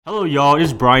Hello, y'all.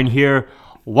 It's Brian here.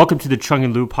 Welcome to the Chung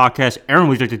and podcast. Aaron,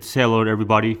 would you like to say hello to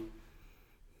everybody?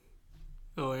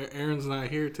 Oh, Aaron's not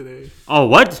here today. Oh,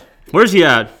 what? Where's he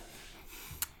at?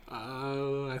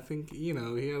 I think, he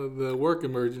had the work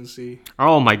emergency.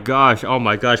 Oh my gosh.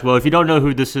 Well, if you don't know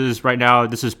who this is right now,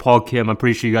 this is Paul Kim. I'm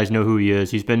pretty sure you guys know who he is.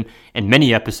 He's been in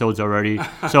many episodes already.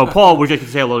 So, Paul, would you like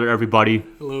to say hello to everybody?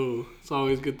 Hello. It's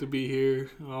always good to be here.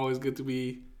 Always good to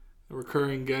be a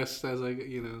recurring guest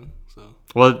so.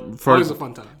 Well, always a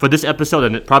fun time. For this episode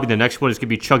and probably the next one is going to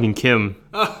be Chung and Kim.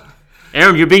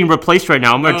 Aaron, you're being replaced right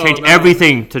now. I'm going to change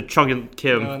everything to Chung and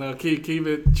Kim. No, keep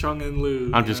it Chung and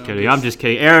Lou. I'm just kidding.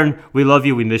 Aaron, we love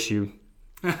you. We miss you.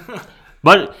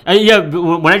 But,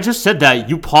 when I just said that,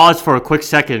 you paused for a quick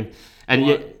second. And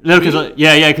because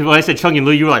when I said Chung and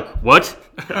Lou, you were like, what?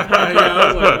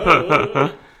 I was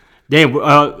like, Damn,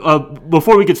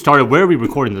 before we get started, where are we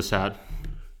recording this at?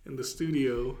 In the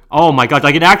studio. Oh my god,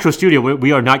 like an actual studio.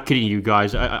 We are not kidding you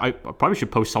guys. I probably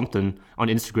should post something on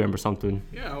Instagram or something.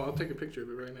 Yeah, I'll take a picture of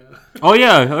it right now. Oh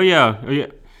yeah.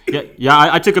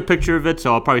 I took a picture of it,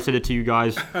 so I'll probably send it to you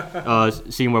guys,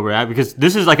 seeing where we're at. Because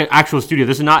this is like an actual studio.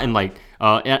 This is not in like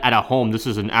at a home. This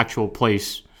is an actual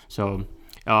place. So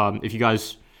if you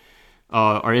guys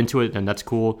are into it, then that's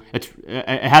cool. It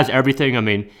has everything. I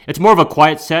mean, it's more of a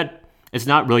quiet set. It's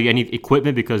not really any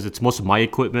equipment because it's most of my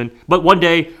equipment. But one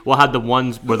day we'll have the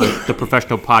ones where the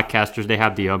professional podcasters, they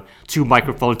have the 3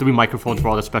 microphones for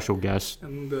all the special guests.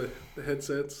 And the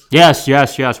headsets. Yes.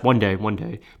 One day.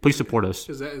 Please support us.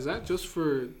 Is that just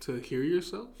to hear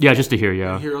yourself? Yeah, just to hear.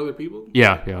 Yeah. And hear other people.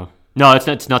 Yeah. No,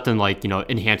 it's nothing like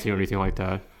enhancing or anything like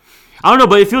that. I don't know,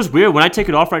 but it feels weird when I take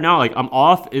it off right now. Like I'm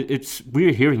off. It's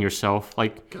weird hearing yourself.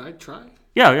 Like. Can I try?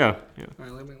 Yeah. All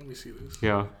right, let me see this.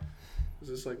 Yeah. Is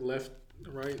this like left?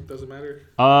 Right, doesn't matter.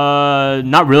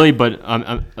 Not really, but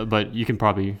you can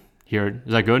probably hear it.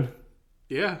 Is that good?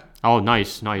 Yeah. Oh,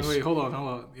 nice. Oh, wait, hold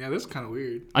on. Yeah, this is kind of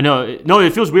weird. I know. No,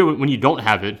 it feels weird when you don't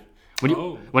have it.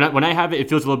 When I have it, it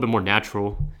feels a little bit more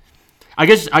natural. I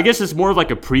guess it's more of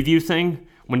like a preview thing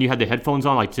when you had the headphones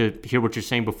on, like to hear what you're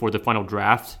saying before the final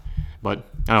draft. But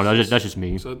I don't know. That's just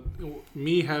me. So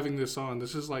me having this on,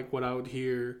 this is like what I would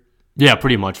hear. Yeah,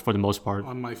 pretty much for the most part.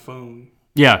 On my phone.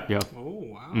 Yeah. Oh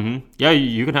wow. Mm-hmm. Yeah,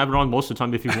 you can have it on most of the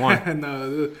time if you want.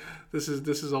 No, this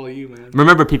is all you, man.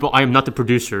 Remember, people, I am not the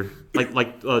producer.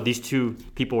 Like these two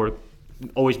people are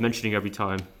always mentioning every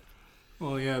time.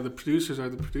 Well, yeah, the producers are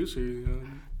the producers.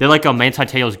 They're like Manti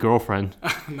Te'o's girlfriend.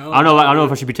 No, I don't know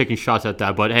if I should be taking shots at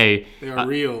that, but hey, they are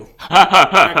real,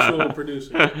 actual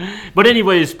producers. But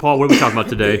anyways, Paul, what are we talking about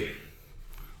today?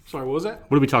 Sorry, what was that?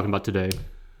 What are we talking about today?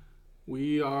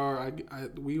 We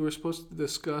were supposed to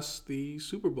discuss the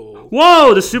Super Bowl.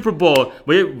 Whoa, the Super Bowl.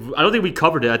 I don't think we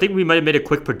covered it. I think we might have made a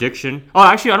quick prediction. Oh,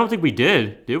 actually, I don't think we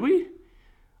did. Did we?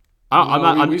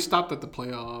 We stopped at the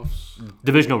playoffs.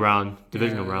 Divisional round.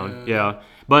 Yeah.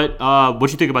 But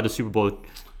what you think about the Super Bowl?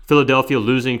 Philadelphia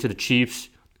losing to the Chiefs,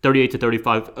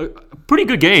 38-35. A pretty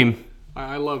good game.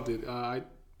 I loved it.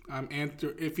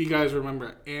 If you guys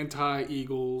remember,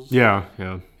 anti-Eagles. Yeah.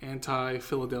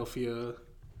 Anti-Philadelphia.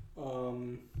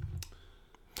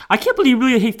 I can't believe you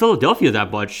really hate Philadelphia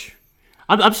that much.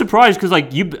 I'm surprised because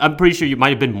I'm pretty sure you might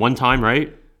have been one time,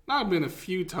 right? I've been a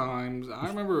few times. I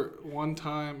remember one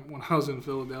time when I was in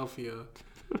Philadelphia,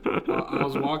 I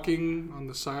was walking on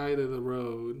the side of the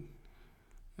road,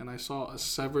 and I saw a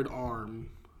severed arm.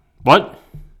 What?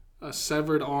 A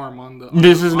severed arm on the.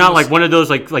 This is not like one of those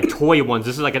like toy ones.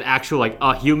 This is like an actual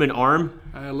a human arm.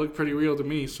 And it looked pretty real to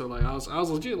me. So I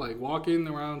was legit walking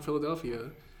around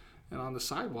Philadelphia. And on the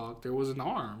sidewalk, there was an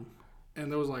arm.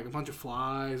 And there was a bunch of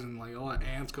flies and all the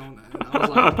ants going. And I was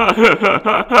like,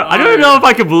 I don't know if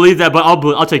I can believe that, but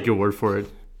I'll take your word for it.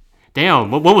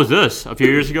 Damn, what was this? A few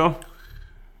years ago?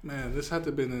 Man, this had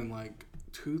to have been in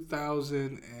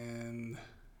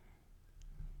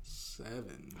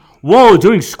 2007. Whoa,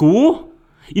 during school?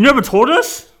 You never told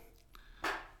us?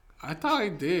 I thought I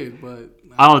did, but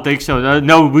I don't think so.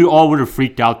 No, we all would have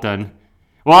freaked out then.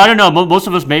 Well, I don't know. Most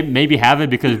of us maybe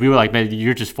haven't because we were like, man,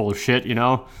 you're just full of shit,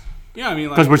 Yeah, I mean,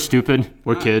 because we're stupid.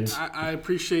 We're kids. I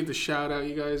appreciate the shout out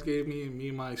you guys gave me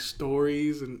and my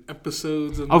stories and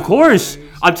episodes. Of course.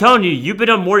 I'm telling you, you've been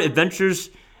on more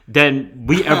adventures than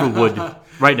we ever would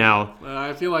right now.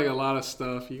 I feel like a lot of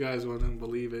stuff, you guys wouldn't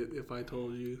believe it if I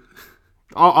told you.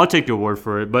 I'll take your word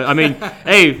for it, but I mean,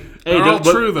 hey, they're all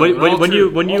true though.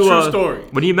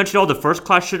 When you mentioned all the first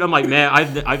class shit, I'm like, man,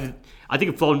 I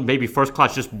think I've flown maybe first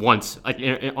class just once on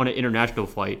an international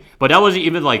flight, but that wasn't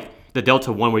even the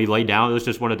Delta one where you lay down. It was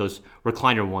just one of those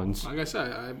recliner ones. Like I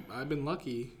said, I've been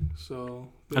lucky, so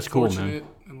that's cool, man.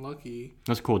 And lucky.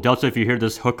 That's cool. Delta, if you hear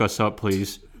this, hook us up,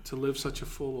 please. to live such a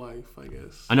full life, I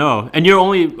guess. I know. And you're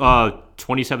only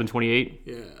 27, 28?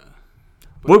 Yeah.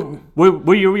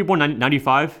 What year were you born?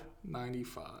 95?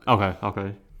 95.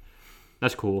 Okay.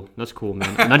 That's cool,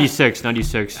 man. 96.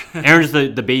 Aaron's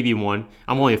the baby one.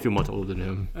 I'm only a few months older than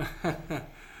him.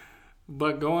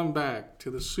 But going back to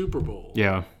the Super Bowl.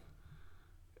 Yeah.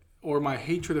 Or my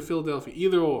hatred of Philadelphia.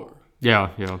 Either or. Yeah.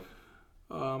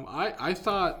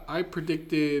 I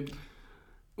predicted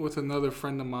with another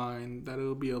friend of mine that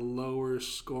it'll be a lower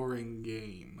scoring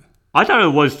game. I thought it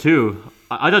was too.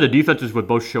 I thought the defenses would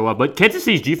both show up, but Kansas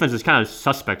City's defense is kind of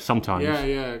suspect sometimes.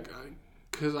 Yeah.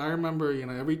 Because I remember,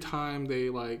 every time they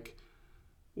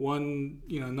won,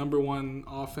 number one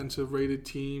offensive rated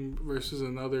team versus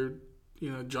another,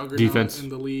 juggernaut defense in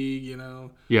the league,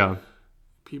 Yeah.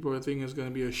 People are thinking it's going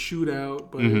to be a shootout,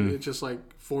 but it's just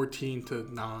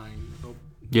 14-9.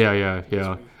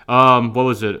 Yeah. What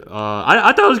was it?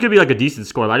 I thought it was gonna be a decent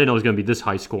score. But I didn't know it was gonna be this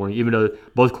high scoring, even though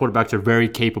both quarterbacks are very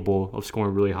capable of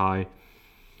scoring really high.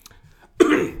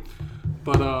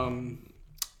 But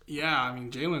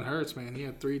Jalen Hurts, man, he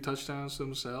had 3 touchdowns to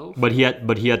himself. But he had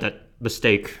that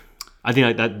mistake. I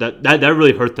think that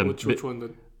really hurt them. Which one?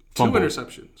 The fumble. 2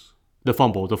 interceptions. The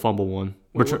fumble one.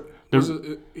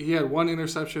 He had 1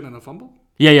 interception and a fumble?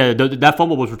 Yeah. That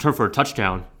fumble was returned for a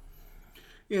touchdown.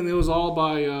 Yeah, and it was all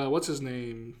by what's his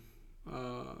name?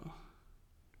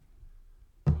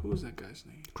 Who was that guy's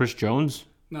name? Chris Jones?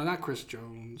 No, not Chris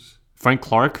Jones. Frank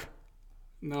Clark?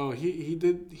 No, he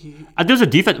did. There's a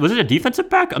defense. Was it a defensive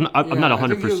back? I'm not 100%. I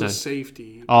think he was a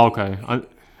safety. Oh, okay.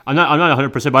 I'm not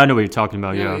 100%, but I know what you're talking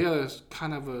about. Yeah. He had a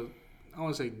kind of I don't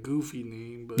want to say goofy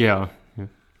name, but yeah.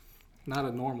 Not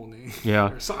a normal name.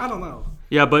 Yeah. So I don't know.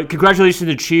 Yeah, but congratulations to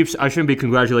the Chiefs. I shouldn't be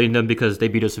congratulating them because they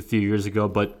beat us a few years ago,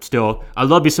 but still, I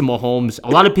love me some Mahomes.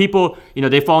 A lot of people,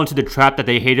 they fall into the trap that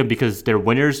they hate him because they're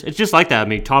winners. It's just like that. I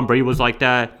mean, Tom Brady was like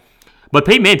that. But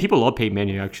Peyton Manning, people love Peyton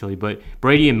Manning actually. But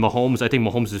Brady and Mahomes, I think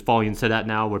Mahomes is falling into that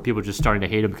now where people are just starting to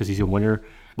hate him because he's a winner.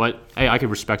 But hey, I can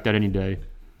respect that any day.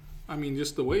 I mean,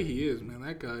 just the way he is, man.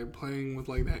 That guy playing with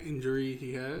that injury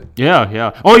he had.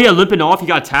 Yeah. Oh yeah, limping off. He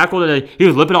got tackled and he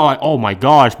was limping off. Oh my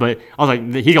gosh! But I was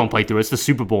like, he's gonna play through it. It's the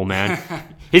Super Bowl, man.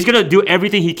 He's gonna do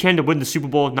everything he can to win the Super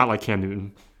Bowl. Not like Cam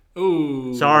Newton.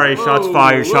 Ooh. Sorry, shots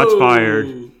fired. Shots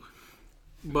fired.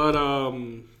 But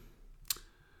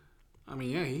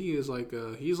he is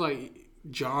he's like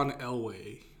John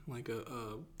Elway.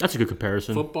 That's a good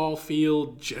comparison. Football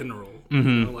field general.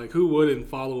 Mm-hmm. Who wouldn't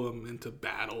follow him into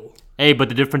battle? Hey, but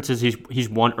the difference is he's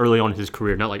won early on in his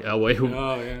career, not like Elway, who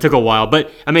took a while. But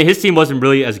I mean, his team wasn't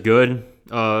really as good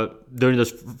during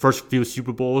those first few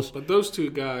Super Bowls. But those two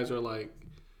guys are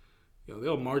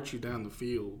they'll march you down the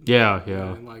field. Yeah.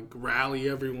 And rally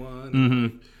everyone.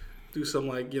 Mm-hmm. Do some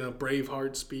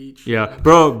Braveheart speech. Yeah,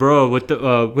 bro, with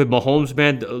Mahomes,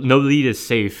 man, no lead is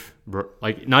safe, bro.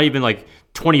 Not even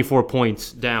 24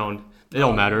 points down. It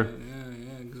don't matter.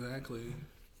 Yeah, exactly.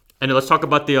 And then let's talk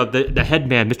about the head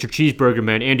man, Mr. Cheeseburger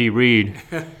man, Andy Reid.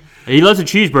 He loves a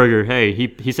cheeseburger. Hey,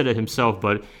 he said it himself,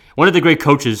 but one of the great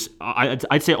coaches,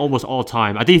 I'd say almost all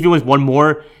time. I think if he wins one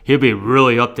more, he'll be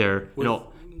really up there.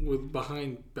 With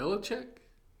behind Belichick.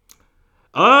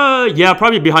 Yeah,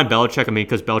 probably behind Belichick. I mean,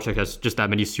 because Belichick has just that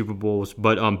many Super Bowls.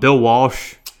 But Bill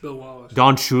Walsh,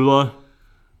 Don Shula,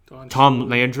 Tom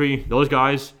Landry, those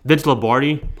guys, Vince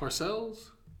Lombardi,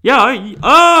 Parcells. Yeah,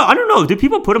 I don't know. Do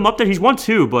people put him up there? He's won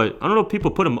 2, but I don't know if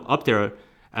people put him up there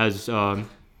as I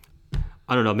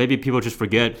don't know. Maybe people just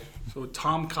forget. So would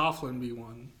Tom Coughlin be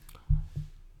one?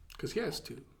 Because he has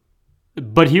 2.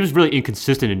 But he was really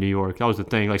inconsistent in New York. That was the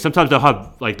thing. Sometimes they'll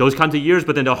have those kinds of years,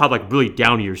 but then they'll have really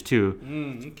down years too.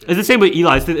 Okay. It's the same with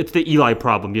Eli. It's the Eli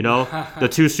problem, The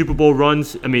 2 Super Bowl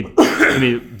runs. I mean,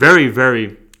 very,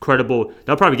 very credible.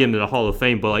 They'll probably get him to the Hall of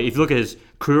Fame. But if you look at his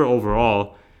career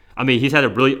overall, I mean, he's had a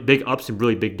really big ups and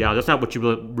really big downs. That's not what you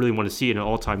really want to see in an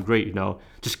all-time great.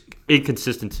 Just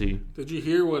inconsistency. Did you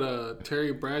hear what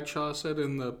Terry Bradshaw said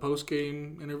in the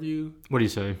post-game interview? What do you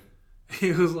say?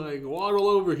 He was like, waddle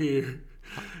over here.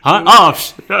 Huh?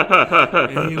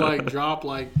 And he dropped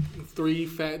 3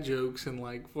 fat jokes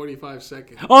in 45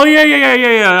 seconds. Oh yeah.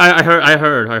 I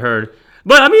heard.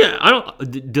 But I mean, I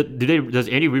don't. Does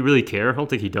Andy Reid really care? I don't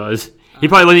think he does. He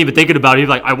probably wasn't even thinking about it. He's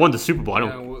like, I won the Super Bowl. I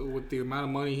don't. With the amount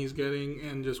of money he's getting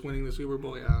and just winning the Super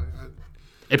Bowl, it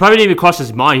probably didn't even cross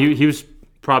his mind. He was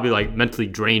probably mentally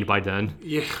drained by then.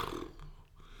 Yeah.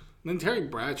 And then Terry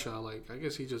Bradshaw, I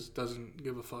guess he just doesn't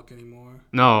give a fuck anymore.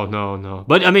 No.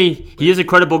 But I mean, he is a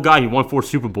credible guy. He won 4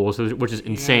 Super Bowls, which is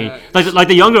insane. Yeah.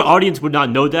 The younger audience would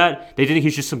not know that. They think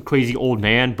he's just some crazy old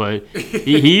man, but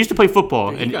he used to play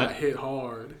football. He got hit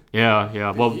hard.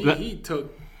 Yeah. Well, he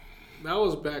took that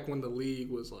was back when the league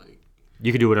was like.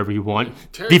 You can do whatever you want.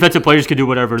 Defensive players can do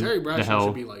whatever Terry the Bradshaw hell.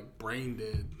 should be like brain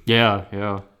dead.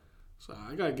 Yeah. So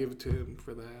I gotta give it to him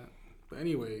for that. But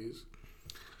anyways,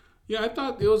 yeah, I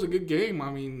thought it was a good game.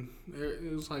 I mean,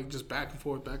 it was like just back and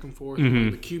forth. Mm-hmm.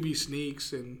 The QB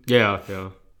sneaks and Yeah.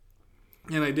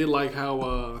 And I did like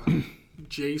how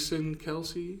Jason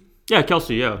Kelsey. Yeah,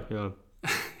 Kelsey. Yeah.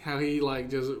 How he like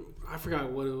just I forgot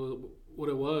what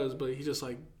it was, but he just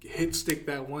like hit stick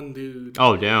that one dude.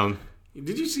 Oh damn.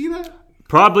 Did you see that?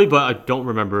 Probably, but I don't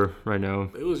remember right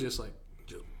now. It was just like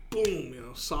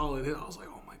boom, solid hit. I was like,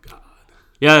 oh my god.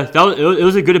 Yeah, it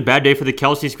was a good and bad day for the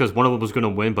Kelseys because one of them was going to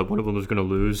win, but one of them was going to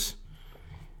lose.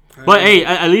 But hey,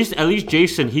 at least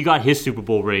Jason, he got his Super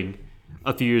Bowl ring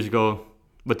a few years ago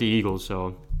with the Eagles,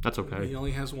 so that's okay. He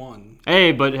only has one.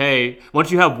 Hey,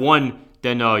 once you have one,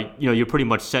 then you're pretty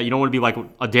much set. You don't want to be like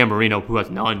a Dan Marino who has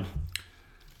none.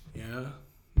 Yeah.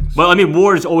 But I mean,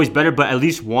 more is always better. But at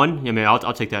least one. I mean,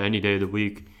 I'll take that any day of the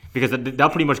week because that'll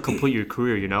pretty much complete your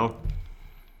career. You know.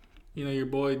 You know your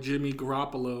boy Jimmy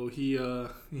Garoppolo.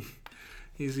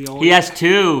 He's the only. He has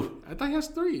 2. I thought he has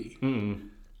 3. Mm-mm.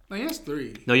 No, he has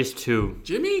 3. No, he has 2.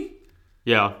 Jimmy?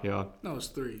 Yeah. No, it's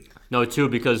 3. No, 2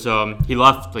 because he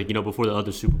left before the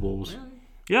other Super Bowls. Really?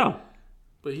 Yeah.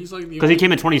 But he's like the because he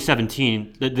came in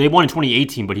 2017. They won in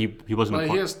 2018, but he wasn't. But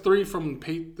he has 3 from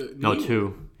No,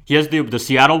 2. He has the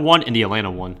Seattle one and the Atlanta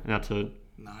one, and that's it.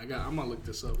 Nah, I'm gonna look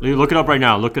this up. Look it up right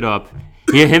now. Look it up.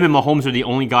 Him and Mahomes are the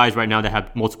only guys right now that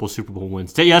have multiple Super Bowl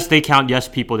wins. Yes, they count. Yes,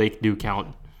 people, they do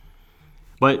count.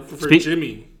 But for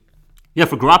Jimmy. Yeah,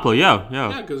 for Garoppolo, yeah.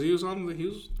 Yeah, because he was on the.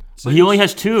 But he only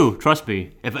has 2. Trust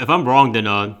me. If I'm wrong, then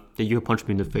you can punch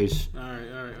me in the face. All right.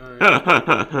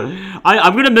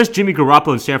 I'm gonna miss Jimmy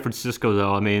Garoppolo in San Francisco,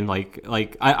 though. I mean, I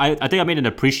think I made an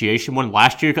appreciation one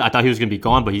last year. I thought he was gonna be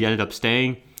gone, but he ended up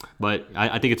staying. But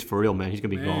I think it's for real, man. He's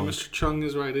gonna be gone. Mr. Chung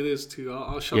is right. It is too.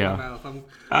 I'll shut my mouth.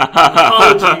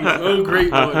 Apologies. Oh,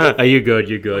 great one. You're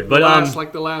good. But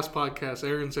like the last podcast,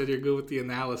 Aaron said you're good with the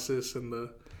analysis and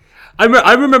the.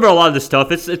 I remember a lot of this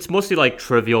stuff. It's mostly like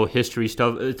trivial history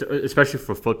stuff, especially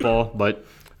for football. But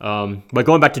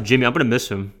going back to Jimmy, I'm gonna miss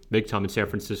him big time in San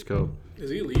Francisco.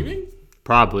 Is he leaving?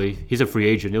 Probably. He's a free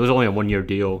agent. It was only a 1-year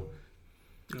deal.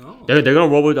 Oh. They're gonna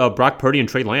roll with Brock Purdy and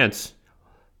Trey Lance,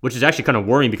 which is actually kind of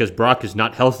worrying because Brock is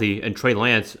not healthy and Trey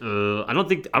Lance. I don't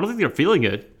think they're feeling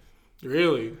it.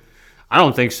 Really? I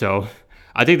don't think so.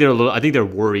 I think they're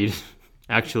worried.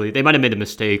 Actually, they might have made a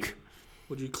mistake.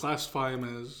 Would you classify him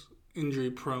as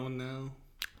injury prone now?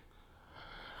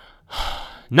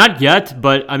 Not yet,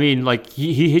 but I mean, like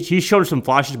he's shown some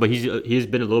flashes, but he's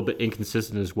been a little bit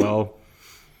inconsistent as well.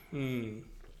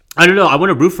 I don't know. I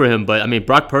want to root for him, but I mean,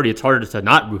 Brock Purdy, it's harder to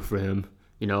not root for him.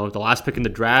 You know, the last pick in the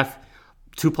draft,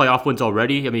 2 playoff wins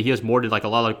already. I mean, he has more than like a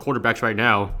lot of quarterbacks right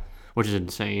now, which is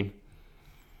insane.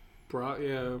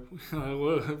 Yeah,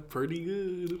 pretty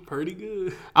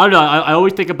good. I don't know. I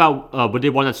always think about when they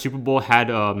won that Super Bowl.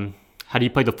 Had he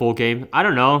played the full game? I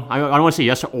don't know. I don't want to say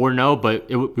yes or no, but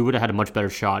we would have had a much better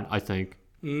shot, I think.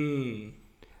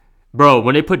 Bro,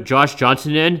 when they put Josh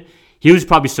Johnson in, he was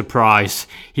probably surprised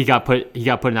he got put in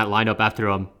that lineup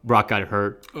after Brock got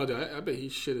hurt. Oh, I bet he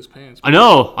shit his pants. I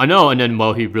know. And then,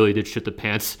 he really did shit the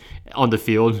pants on the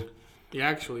field. Yeah,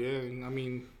 actually, yeah. I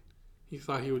mean, he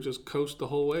thought he would just coast the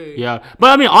whole way. Yeah.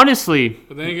 But, I mean, honestly.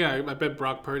 But then again, I bet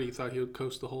Brock Purdy thought he would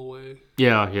coast the whole way.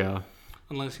 Yeah.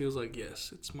 Unless he was like,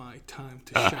 yes, it's my time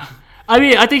to shine. I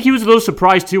mean, I think he was a little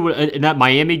surprised, too, in that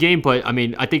Miami game. But, I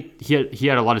mean, I think he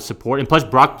had a lot of support. And plus,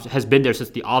 Brock has been there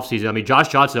since the offseason. I mean, Josh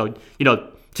Johnson,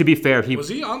 to be fair. Was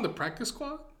he on the practice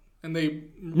squad? And they...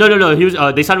 No. He was.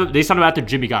 They signed him after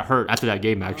Jimmy got hurt after that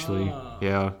game, actually.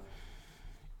 Yeah.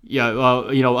 Yeah,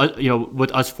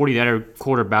 with us 49er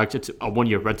quarterbacks, it's a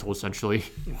 1-year rental, essentially.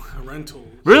 Rental.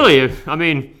 Really? I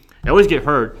mean, they always get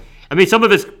hurt. I mean, some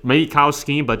of it's maybe Kyle's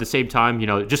scheme, but at the same time,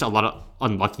 just a lot of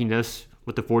unluckiness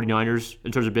with the 49ers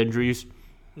in terms of injuries.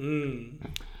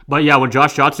 But yeah, when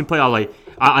Josh Johnson played,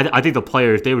 I think the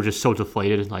players, they were just so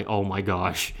deflated. Like, oh my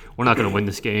gosh, we're not going to win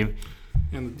this game.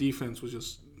 And the defense was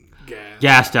just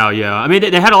gassed out, yeah. I mean,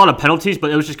 they had a lot of penalties,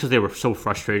 but it was just because they were so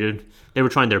frustrated. They were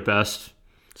trying their best.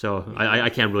 So I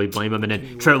can't really blame them. And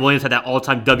then Trent Williams had that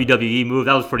all-time WWE move.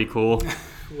 That was pretty cool.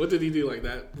 What did he do? Like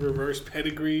that reverse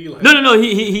pedigree? No.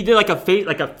 He did like a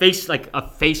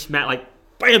face mat, like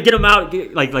bam, get him out,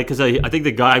 because I think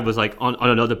the guy was like on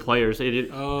another player. So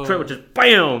Trent was just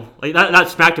bam, like not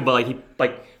smacked him, but like he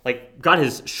like got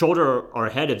his shoulder or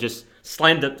head and just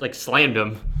slammed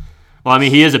him. Well, I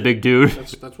mean, he is a big dude.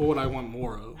 That's what I want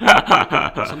more of.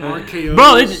 Some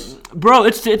RKOs. Bro,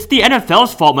 it's the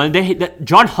NFL's fault, man.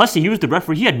 John Hussey, he was the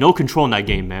referee. He had no control in that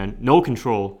game, man. No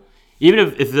control. even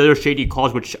if there are shady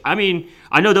calls, which, I mean,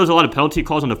 I know there was a lot of penalty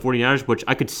calls on the 49ers, which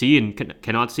I could see and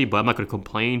cannot see, but I'm not going to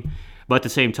complain. But at the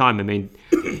same time, I mean,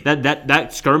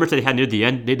 that skirmish that they had near the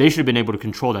end, they should have been able to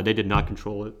control that. They did not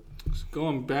control it.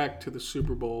 Going back to the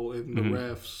Super Bowl and the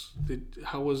refs,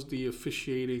 how was the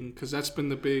officiating? Because that's been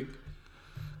the big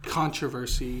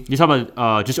controversy. You talking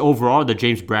about just overall the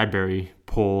James Bradbury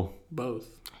poll?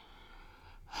 Both.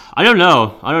 I don't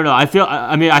know.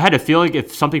 I mean, I had a feeling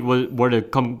if something were to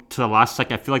come to the last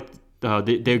second, I feel like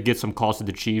they would get some calls to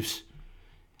the Chiefs.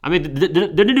 I mean, they're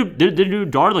the new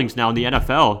darlings now in the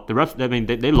NFL. The refs, I mean,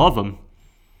 they love them.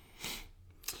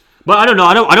 But I don't know.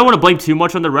 I don't want to blame too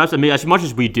much on the refs. I mean, as much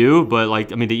as we do, but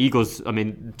like, I mean, the Eagles. I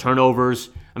mean, turnovers.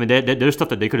 I mean, there's stuff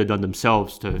that they could have done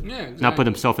themselves to not put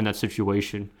themselves in that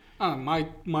situation.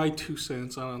 My 2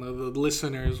 cents. I don't know. The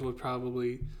listeners would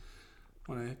probably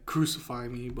want to crucify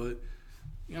me, but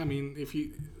I mean, if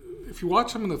you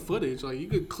watch some of the footage, like you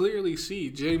could clearly see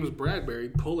James Bradbury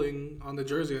pulling on the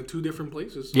jersey in 2 different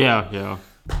places. So, yeah.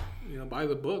 You know, by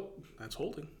the book, that's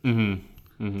holding.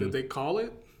 Mm-hmm. Did they call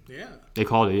it? Yeah. They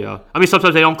called it, yeah. I mean,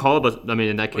 sometimes they don't call it, but I mean,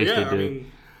 in that case, they did. I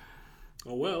mean,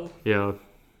 oh well. Yeah.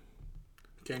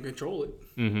 Can't control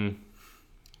it. Mm-hmm.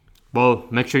 Well,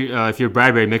 make sure if you're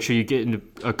Bradbury, make sure you get in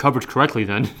coverage correctly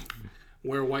then.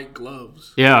 Wear white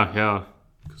gloves. Yeah.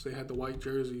 Because they had the white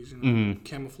jerseys, you know,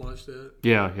 camouflage that.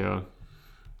 Yeah.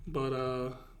 But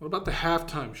what about the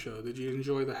halftime show? Did you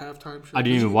enjoy the halftime show? I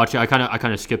didn't even watch it. I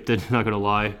kind of skipped it. Not gonna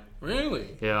lie.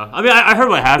 Really? Yeah. I mean, I heard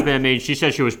what happened. I mean, she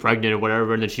said she was pregnant or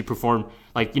whatever, and then she performed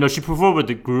she performed with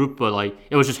the group, but like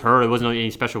it was just her. It wasn't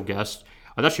any special guest.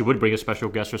 I thought she would bring a special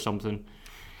guest or something.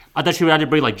 I thought she would have to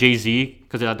bring like Jay-Z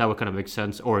because that would kind of make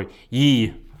sense, or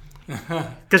Yee.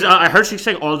 Because I heard she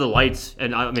sang All the Lights,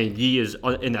 and I mean Yee is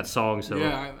in that song. So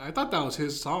yeah, I thought that was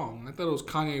his song. I thought it was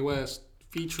Kanye West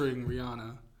featuring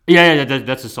Rihanna. Yeah,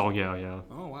 that's the song. Yeah.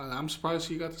 Oh wow, I'm surprised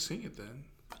she got to sing it then.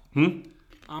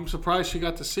 I'm surprised she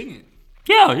got to sing it.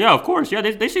 Yeah, of course. Yeah,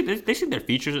 they sing their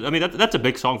features. I mean, that's a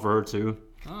big song for her too.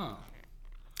 Oh.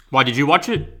 Why did you watch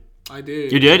it? I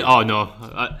did. You did? Oh no,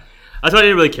 that's why I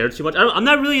didn't really care too much. I'm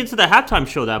not really into the halftime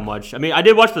show that much. I mean, I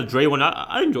did watch the Dre one.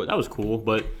 I enjoyed it. That was cool,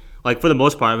 but like for the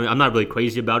most part, I mean, I'm not really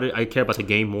crazy about it. I care about the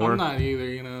game more. I'm not either.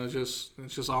 You know, it's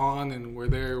just on, and we're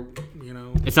there. You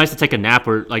know, it's nice to take a nap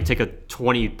or like take a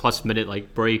 20+ minute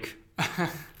like break.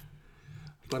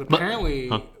 But apparently,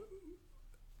 on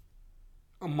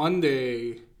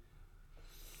Monday,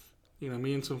 you know,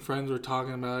 me and some friends were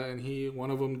talking about it, and one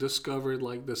of them discovered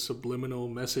like the subliminal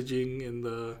messaging in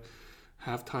the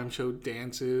halftime show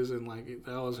dances, and like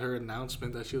that was her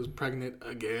announcement that she was pregnant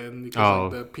again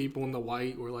because like the people in the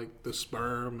white were like the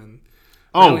sperm and.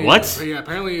 What? Yeah,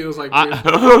 apparently it was like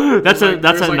that's a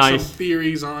nice some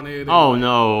theories on it. Oh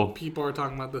no! People are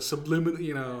talking about the subliminal,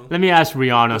 you know. Let me ask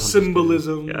Rihanna. The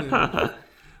symbolism.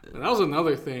 And that was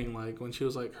another thing. Like when she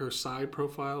was like her side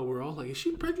profile, we're all like, "Is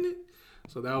she pregnant?"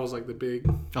 So that was like the big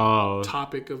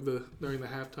topic of during the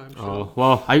halftime show. Oh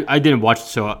well, I didn't watch it,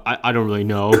 so I don't really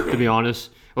know to be honest.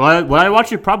 Well, when I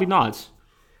watched it, probably not.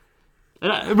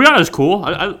 And Rihanna's cool.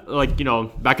 I like, you know,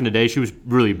 back in the day she was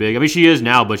really big. I mean she is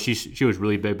now, but she was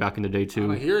really big back in the day too.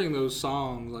 Hearing those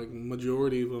songs, like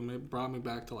majority of them, it brought me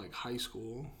back to like high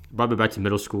school. Brought me back to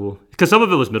middle school because some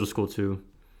of it was middle school too.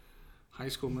 High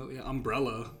school,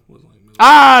 Umbrella was like middle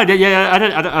school.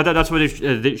 Yeah. I thought that's where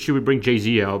she would bring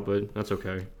Jay-Z out, but that's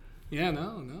okay. Yeah,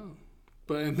 no.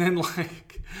 But and then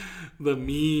like the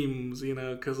memes, you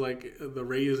know, because like the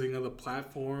raising of the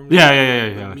platform.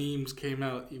 Yeah. The memes came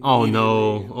out. Oh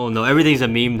no! Everything's a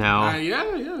meme now.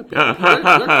 Yeah.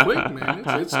 They're quick, man.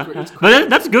 It's quick. But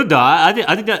that's good though. I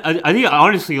think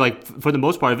honestly, like for the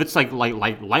most part, if it's like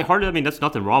lighthearted, I mean that's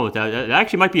nothing wrong with that. It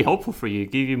actually might be helpful for you,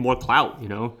 give you more clout, you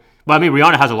know. But I mean,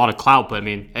 Rihanna has a lot of clout. But I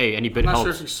mean, hey, any bit helps. I'm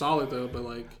not sure if she saw it though, but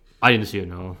like. I didn't see it.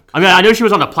 No. I mean, I know she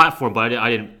was on the platform, but I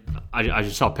didn't. I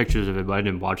just saw pictures of it, but I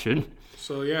didn't watch it.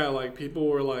 So yeah, like people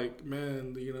were like,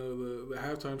 "Man, you know, the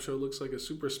halftime show looks like a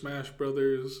Super Smash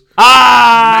Brothers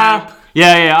map."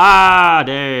 Yeah.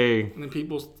 Dang. And then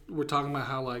people were talking about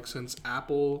how like since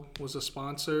Apple was a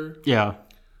sponsor, the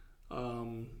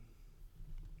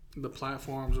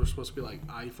platforms were supposed to be like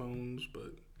iPhones,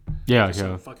 but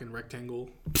a fucking rectangle.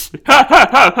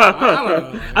 I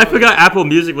don't know. I forgot Apple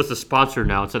Music was the sponsor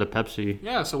now instead of Pepsi.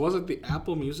 Yeah, so was it the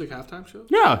Apple Music halftime show?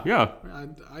 Yeah.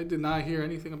 I did not hear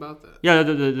anything about that. Yeah,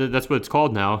 that's what it's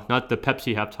called now, not the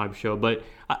Pepsi halftime show. But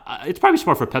it's probably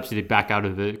smart for Pepsi to back out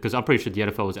of it because I'm pretty sure the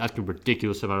NFL was asking a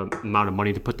ridiculous amount of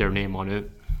money to put their name on it.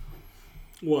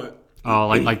 What?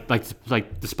 Like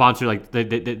the sponsor, like they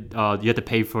you have to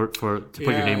pay to put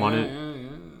your name on it. Yeah.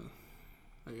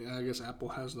 I guess Apple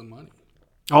has the money.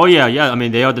 Oh yeah, yeah. I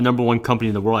mean, they are the number one company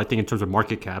in the world, I think, in terms of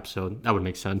market cap. So that would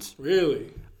make sense.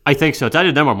 Really? I think so. It's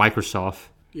either them or Microsoft.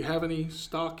 Do you have any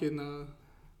stock in?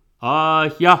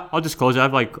 Yeah. I'll disclose it. I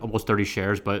have like almost 30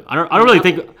 shares, but I don't really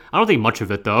think. I don't think much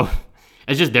of it though.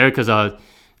 It's just there because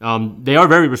they are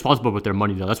very responsible with their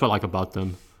money though. That's what I like about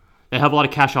them. They have a lot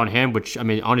of cash on hand, which I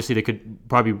mean, honestly, they could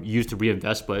probably use to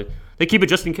reinvest, but they keep it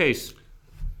just in case.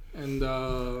 And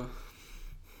what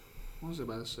was I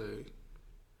about to say?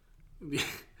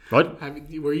 What?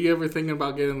 Were you ever thinking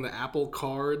about getting the Apple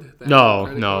Card? No.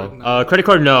 Credit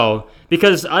card, no,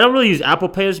 because I don't really use Apple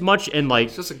Pay as much, and like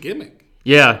it's just a gimmick.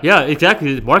 Yeah,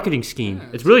 exactly. The marketing scheme. Yeah,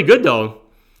 it's really good though.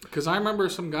 Because I remember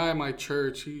some guy at my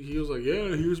church. He was like,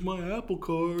 "Yeah, here's my Apple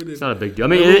Card." It's not a big deal. I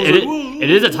mean,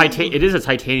 it is a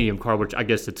titanium card, which I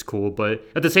guess it's cool, but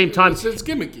at the same time, it's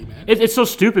gimmicky, man. It's so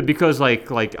stupid because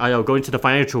like I know, going to the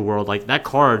financial world, like that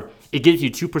card, it gives you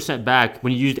 2% back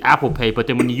when you use Apple Pay, but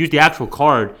then when you use the actual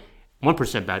card,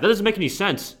 1% back. That doesn't make any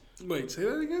sense. Wait, say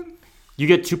that again. You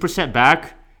get 2%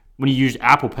 back when you use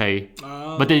Apple Pay,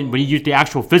 but then when you use the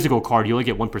actual physical card, you only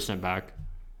get 1% back.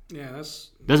 Yeah,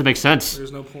 doesn't make sense.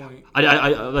 There's no point.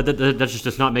 That just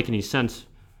does not make any sense.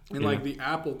 And like the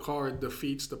Apple Card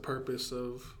defeats the purpose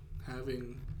of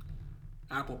having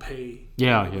Apple Pay.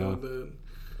 Yeah.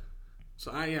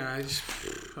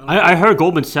 I heard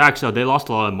Goldman Sachs they lost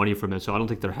a lot of money from it, so I don't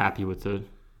think they're happy with the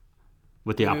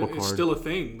Apple Card. It's still a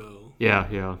thing though.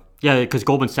 Yeah. Because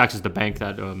Goldman Sachs is the bank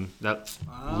that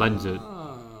lends it.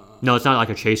 No, it's not like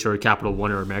a Chase or a Capital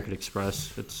One or American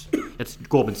Express. It's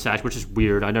Goldman Sachs, which is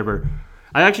weird.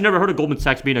 I actually never heard of Goldman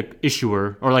Sachs being an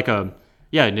issuer or like an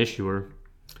issuer.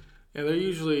 Yeah, they're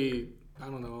usually, I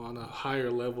don't know, on a higher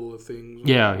level of things.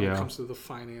 When it comes to the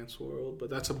finance world,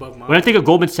 but that's above my. When I think of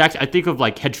Goldman Sachs, I think of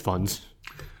like hedge funds.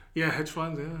 Yeah, hedge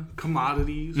funds. Yeah,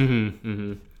 commodities.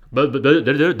 But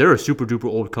they're a super duper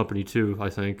old company too, I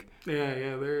think. Yeah,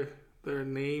 they're a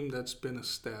name that's been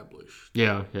established.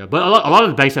 Yeah. But a lot of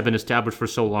the banks have been established for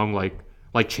so long,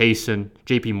 like Chase and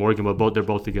J.P. Morgan, but they're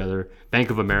both together. Bank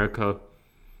of America.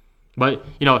 But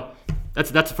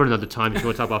that's for another time if you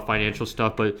want to talk about financial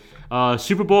stuff. But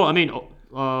Super Bowl, I mean, do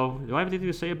I have anything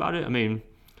to say about it? I mean,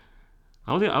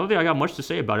 I don't think I got much to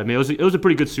say about it. I mean, it was a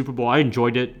pretty good Super Bowl. I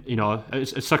enjoyed it.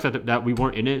 It sucks that we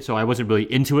weren't in it, so I wasn't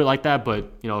really into it like that.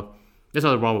 But there's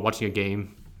nothing wrong with watching a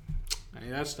game. I mean,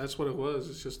 that's what it was.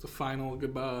 It's just the final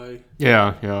goodbye.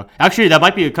 Yeah. Actually, that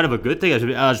might be kind of a good thing.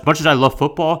 As much as I love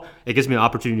football, it gives me an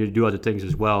opportunity to do other things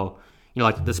as well.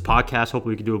 Like this podcast,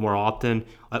 hopefully we can do it more often,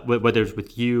 whether it's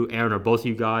with you, Aaron, or both of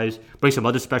you guys. Bring some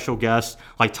other special guests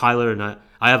like Tyler, and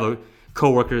I have a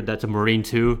coworker that's a Marine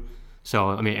too. So,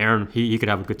 I mean, Aaron, he could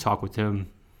have a good talk with him.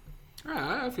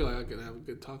 I feel like I could have a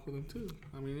good talk with him too.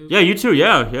 I mean, yeah, you too.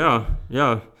 Yeah.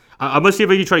 I'm gonna see if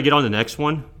we can try to get on the next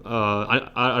one. I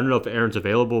don't know if Aaron's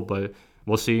available, but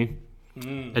we'll see.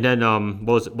 And then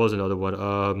what was another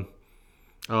one?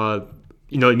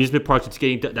 Amusement parks. It's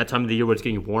getting that time of the year where it's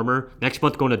getting warmer. Next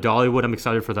month, going to Dollywood. I'm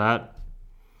excited for that.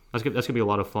 That's gonna be a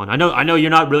lot of fun. I know you're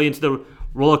not really into the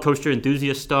roller coaster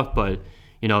enthusiast stuff, but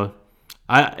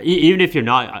even if you're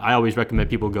not, I always recommend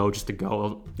people go just to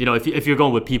go. If you're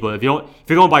going with people, if you're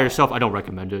going by yourself, I don't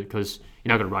recommend it because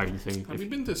you're not gonna ride anything. Have you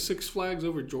been to Six Flags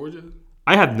over Georgia?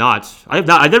 I have not.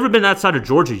 I've never been outside of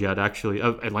Georgia yet. Actually,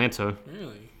 of Atlanta.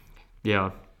 Really?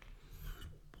 Yeah.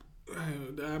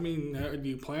 I mean, do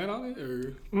you plan on it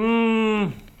or?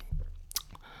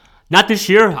 Not this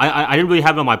year. I didn't really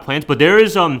have it on my plans, but there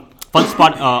is Fun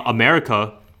Spot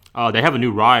America. They have a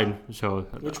new ride. So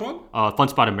which one? Fun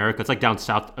Spot America. It's like down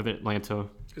south of Atlanta.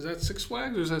 Is that Six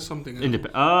Flags or is that something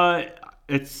else?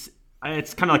 It's kind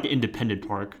of like an independent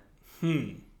park.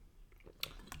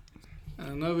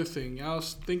 Another thing, I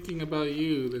was thinking about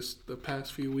you the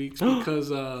past few weeks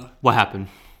because what happened?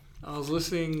 I was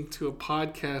listening to a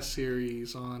podcast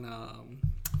series on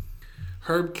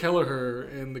Herb Kelleher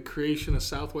and the creation of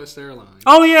Southwest Airlines.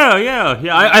 Oh yeah.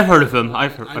 I've heard of him. I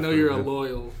know you're a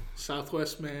loyal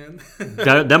Southwest man.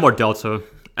 Them or Delta.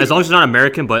 As long as it's not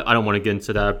American, but I don't want to get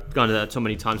into that. I've gone to that so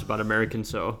many times about American.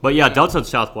 So, but yeah, Delta and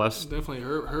Southwest. Definitely,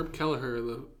 Herb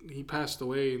Kelleher. He passed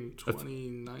away in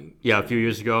 2009. Yeah, a few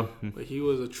years ago. But he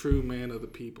was a true man of the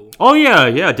people. Oh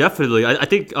yeah, definitely. I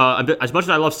think as much as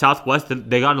I love Southwest,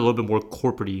 they got a little bit more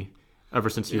corporate-y ever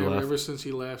since he left. Ever since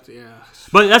he left, yeah.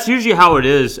 But that's usually how it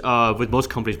is with most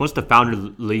companies. Once the founder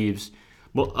leaves,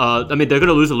 well, I mean, they're going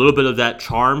to lose a little bit of that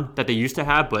charm that they used to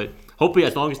have. But hopefully,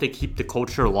 as long as they keep the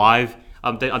culture alive,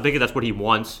 I'm thinking that's what he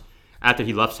wants after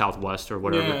he left Southwest or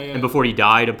whatever. Yeah. And before he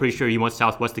died, I'm pretty sure he wants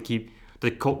Southwest to keep the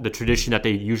tradition that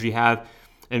they usually have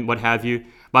and what have you.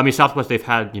 But I mean, Southwest, they've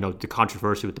had the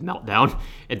controversy with the meltdown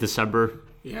in December.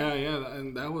 Yeah,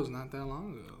 and that was not that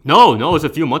long ago. No, it was a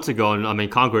few months ago, and I mean,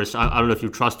 Congress. I don't know if you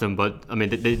trust him, but I mean,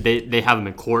 they have him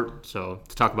in court, so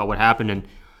to talk about what happened, and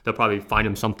they'll probably find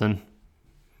him something.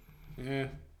 Yeah.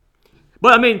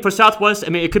 But I mean, for Southwest, I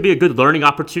mean, it could be a good learning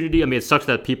opportunity. I mean, it sucks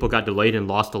that people got delayed and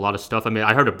lost a lot of stuff. I mean,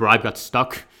 I heard a bribe got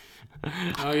stuck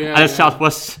at a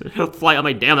Southwest flight. I'm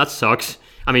like, damn, that sucks.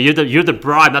 I mean, you're the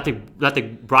bride, not the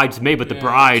bridesmaid, but the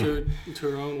bride. To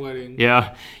her own wedding.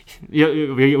 Yeah.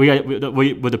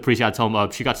 We with the priest, I told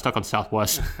him she got stuck on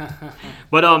Southwest.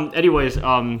 But anyways,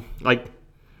 like,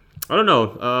 I don't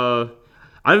know.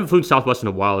 I haven't flown Southwest in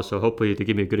a while, so hopefully they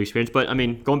give me a good experience. But I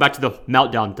mean, going back to the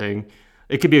meltdown thing,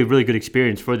 it could be a really good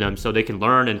experience for them, so they can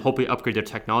learn and hopefully upgrade their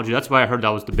technology. That's why I heard that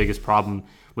was the biggest problem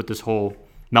with this whole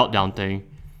meltdown thing.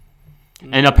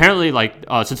 And apparently, like,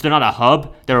 since they're not a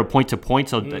hub, they're a point-to-point,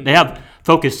 so they have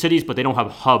focus cities, but they don't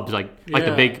have hubs like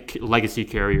the big legacy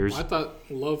carriers. Well, I thought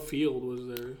Love Field was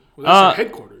their that's their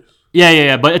headquarters.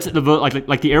 Yeah, but it's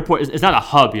like the airport. It's not a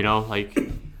hub, you know, like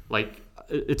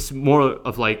it's more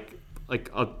of like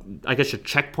I guess a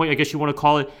checkpoint, I guess you want to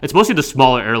call it. It's mostly the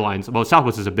smaller airlines. Well,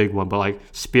 Southwest is a big one, but like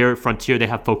Spirit, Frontier, they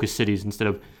have focus cities instead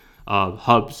of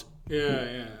hubs.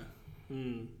 Yeah.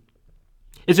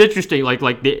 It's interesting,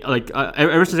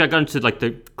 ever since I got into like the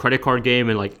credit card game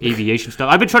and like aviation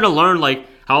stuff, I've been trying to learn like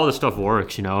how all this stuff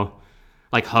works, you know,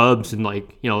 like hubs and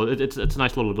like, you know, it's a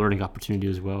nice little learning opportunity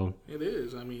as well. It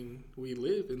is. I mean, we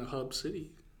live in a hub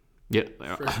city. Yeah.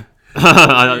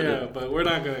 Yeah, but we're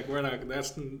not.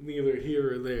 That's neither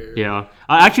here or there. Yeah.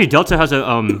 Actually, Delta has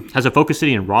a focus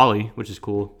city in Raleigh, which is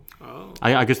cool. Oh.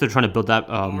 I guess they're trying to build that.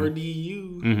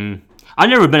 RDU. Mm-hmm. I've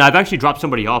never been. I've actually dropped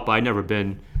somebody off, but I've never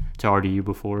been to RDU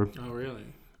before. Oh, really?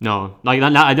 No, like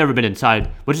I've never been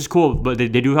inside, which is cool. But they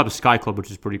do have a Sky Club,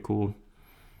 which is pretty cool.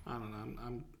 I don't know.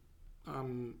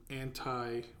 I'm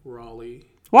anti Raleigh.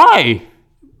 Why?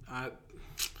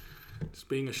 Just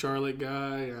being a Charlotte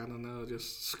guy, I don't know.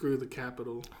 Just screw the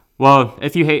capital. Well,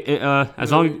 if you hate,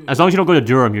 as long as you don't go to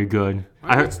Durham, you're good.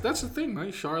 Right, that's the thing,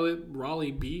 right? Charlotte,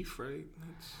 Raleigh beef, right?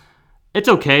 It's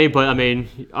okay, but I mean,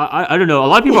 I don't know. A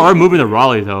lot of people are moving to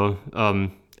Raleigh though.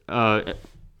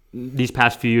 These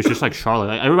past few years, just like Charlotte.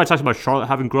 Like, everybody talks about Charlotte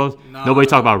having growth. Nobody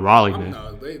talks about Raleigh, man.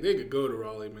 No, they could go to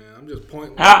Raleigh, man. I'm just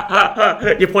pointing.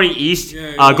 You're pointing east.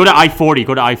 Yeah. Go to I-40.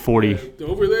 Go to I-40. Yeah,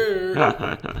 over there.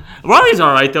 Raleigh's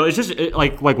all right though. It's just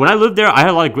like when I lived there, I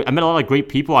met a lot of great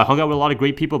people. I hung out with a lot of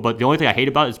great people. But the only thing I hate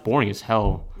about it is boring as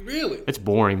hell. Really? It's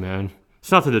boring, man.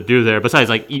 There's nothing to do there besides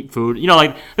like eat food. You know,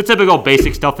 like the typical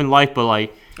basic stuff in life. But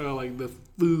like, like the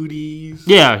foodies.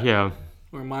 Yeah.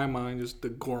 Or in my mind, just the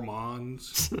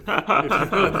gourmands. If you don't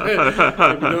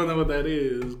know what that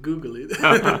is, Google it.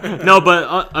 No,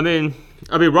 but I mean,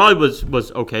 Raleigh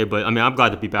was okay, but I mean, I'm glad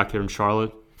to be back here in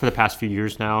Charlotte for the past few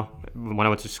years now. When I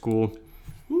went to school,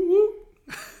 woo.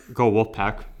 Go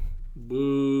Wolfpack.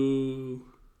 Boo.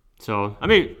 So I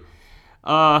mean,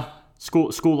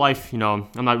 school life. You know,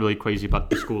 I'm not really crazy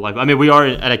about the school life. I mean, we are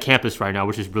at a campus right now,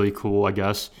 which is really cool, I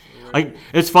guess. Like,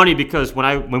 it's funny because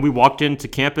when we walked into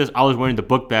campus, I was wearing the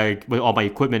book bag with all my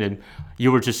equipment, and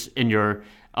you were just in your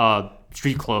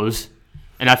street clothes,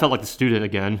 and I felt like the student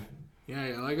again.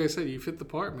 Yeah, like I said, you fit the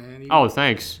part, man. Oh,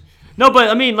 thanks. No, but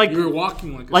I mean, like, you were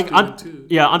walking like a student too.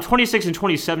 Yeah, I'm 26 and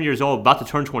 27 years old, about to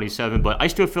turn 27, but I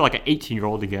still feel like an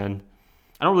 18-year-old again.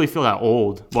 I don't really feel that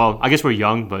old. Well, I guess we're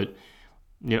young, but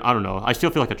you know, I don't know. I still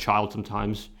feel like a child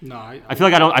sometimes. No, I feel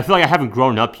like I haven't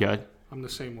grown up yet. I'm the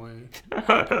same way.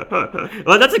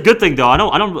 Well, that's a good thing, though. I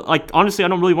don't like. Honestly, I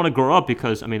don't really want to grow up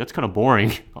because I mean that's kind of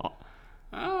boring.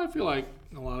 I feel like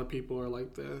a lot of people are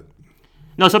like that.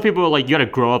 No, some people are like, you gotta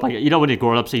grow up. Like, you know, when you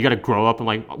grow up, so you gotta grow up. I'm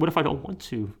like, what if I don't want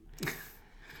to?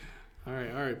 All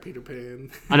right, Peter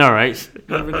Pan. I know, right?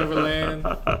 Neverland,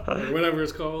 or whatever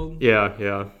it's called.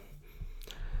 Yeah.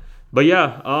 But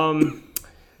yeah,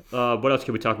 what else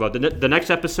can we talk about? The next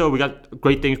episode, we got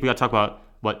great things. We got to talk about.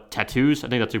 What, tattoos? I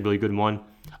think that's a really good one.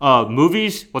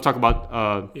 Movies, we'll talk about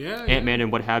Ant-Man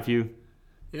and what have you.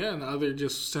 Yeah, and other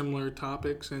just similar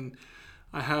topics. And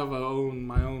I have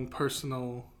my own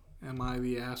personal Am I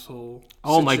the Asshole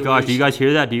Oh my gosh, do you guys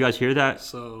hear that?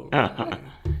 So,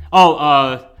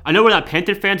 I know we're not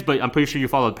Panther fans, but I'm pretty sure you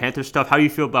follow the Panther stuff. How do you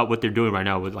feel about what they're doing right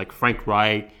now with like Frank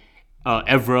Reich,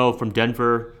 Evero from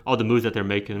Denver, all the moves that they're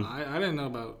making? I didn't know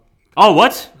about... Oh,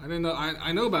 what? I didn't know.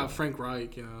 I know about Frank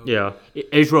Reich, you know. Yeah,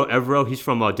 Israel Evero. He's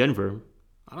from Denver.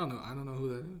 I don't know who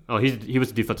that is. Oh, he was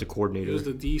the defensive coordinator. He was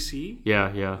the DC.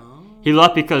 Yeah. Oh. He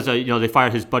left because they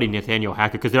fired his buddy Nathaniel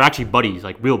Hackett because they're actually buddies,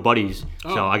 like real buddies.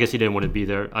 Oh. So I guess he didn't want to be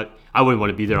there. I wouldn't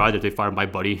want to be there either if they fired my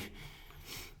buddy.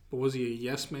 But was he a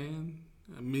yes man,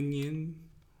 a minion?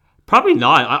 Probably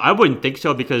not. I wouldn't think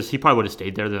so because he probably would have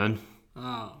stayed there then.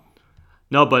 Oh.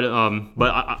 No, but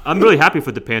I'm really happy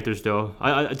for the Panthers though.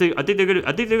 I think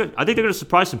they're gonna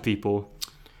surprise some people.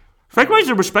 Frank Reich's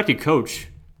a respected coach.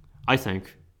 I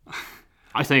think.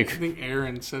 I think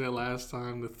Aaron said it last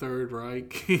time. The Third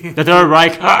Reich. The Third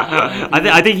Reich.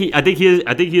 I think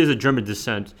he is a German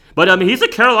descent. But I mean, he's a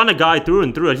Carolina guy through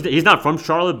and through. He's not from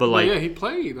Charlotte, but like. Yeah, he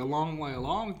played along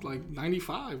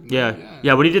 95.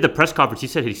 Yeah. When he did the press conference, he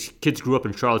said his kids grew up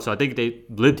in Charlotte, so I think they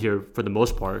lived here for the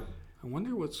most part. I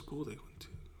wonder what school they went to.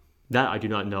 That I do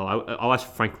not know. I'll ask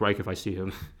Frank Reich if I see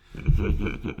him.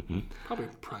 Probably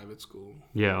private school.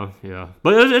 Yeah.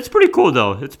 But it's pretty cool,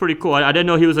 though. It's pretty cool. I didn't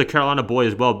know he was a Carolina boy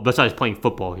as well, besides playing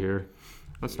football here.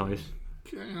 That's nice.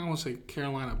 I don't want to say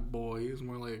Carolina boy. He was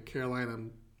more like a Carolina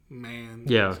man.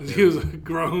 Yeah. Since he was a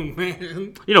grown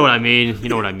man. You know what I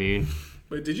mean.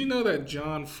 But did you know that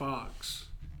John Fox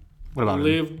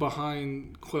lived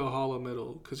behind Quail Hollow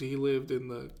Middle because he lived in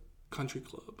the country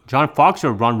club? John Fox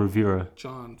or Ron Rivera?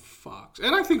 John Fox.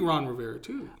 And I think Ron Rivera,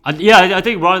 too. I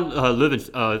think Ron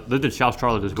lived in South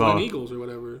Charlotte as well. Glen Eagles or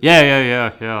whatever.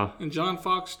 Yeah. And John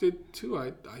Fox did, too,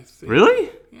 I think. Really?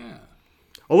 Yeah.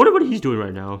 I wonder what he's doing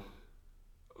right now.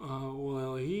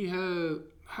 Well, he had...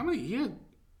 How many? He had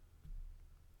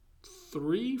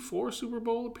 4 Super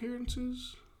Bowl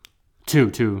appearances?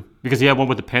 Two. Because he had one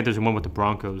with the Panthers and one with the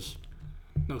Broncos.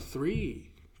 No, 3.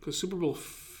 Because Super Bowl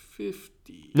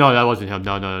 50. No, that wasn't him.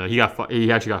 No. He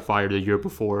actually got fired the year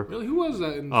before. Really? Who was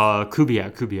that?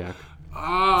 Kubiak.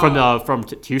 From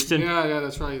Houston. Yeah,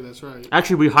 that's right.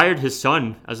 Actually, we hired his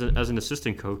son as an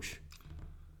assistant coach.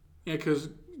 Yeah, because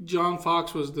John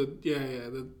Fox was the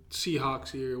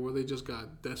Seahawks year where they just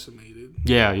got decimated.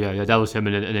 Yeah. That was him,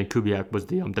 and then Kubiak was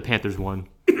the Panthers one.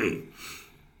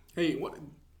 Hey, what?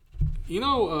 You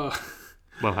know,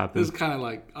 what happened? This is kind of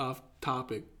like off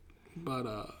topic,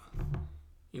 but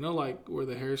you know, like where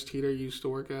the Harris Teeter used to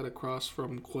work at across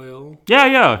from Quail?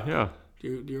 Yeah.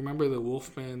 Do you remember the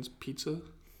Wolfman's Pizza?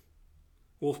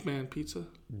 Wolfman Pizza?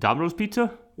 Domino's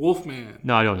Pizza? Wolfman.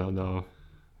 No, I don't know.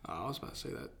 Oh, I was about to say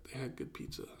that. They had good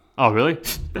pizza. Oh, really?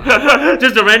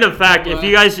 Just a random fact. If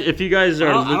you guys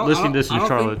are listening to this in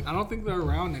Charlotte. I don't think they're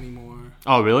around anymore.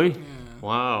 Oh, really? Yeah.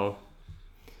 Wow.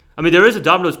 I mean, there is a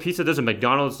Domino's Pizza. There's a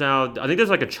McDonald's now. I think there's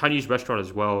like a Chinese restaurant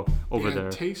as well over there.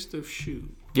 Taste of Shoe.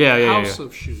 Yeah. House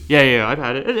of Shoe. Yeah. I've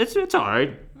had it. It's all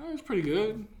right. It's pretty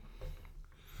good.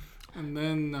 And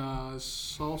then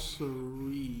Salsaritas.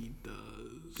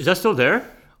 Is that still there?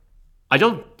 I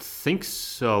don't think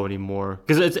so anymore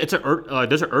because there's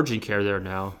an urgent care there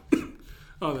now.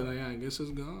 Oh, then I guess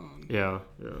it's gone. Yeah.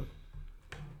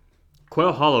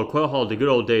 Quail Hollow, the good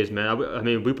old days, man. I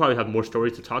mean, we probably have more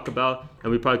stories to talk about,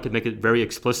 and we probably could make it very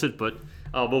explicit, but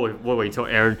we'll wait until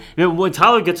Aaron. I mean, when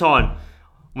Tyler gets on,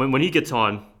 when he gets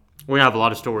on, we're gonna have a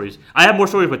lot of stories. I have more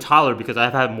stories with Tyler because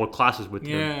I've had more classes with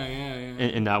him. Yeah.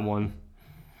 In that one.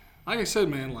 Like I said,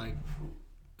 man, like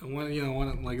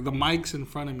when like the mic's in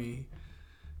front of me.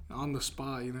 On the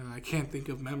spot, I can't think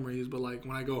of memories, but like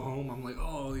when I go home, I'm like,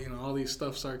 oh, all these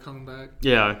stuff start coming back.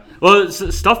 Yeah, well,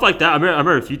 stuff like that. I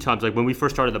remember a few times, like when we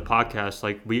first started the podcast,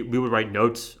 like we would write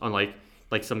notes on like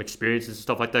some experiences and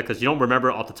stuff like that because you don't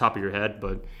remember off the top of your head.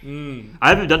 But I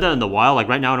haven't done that in a while. Like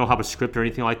right now, I don't have a script or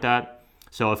anything like that.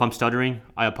 So if I'm stuttering,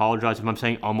 I apologize. If I'm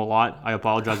saying a lot, I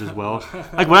apologize as well.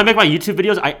 Like when I make my YouTube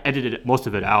videos, I edited most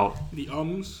of it out. The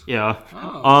ums? Yeah.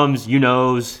 Oh. You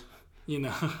knows.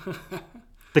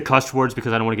 The cuss words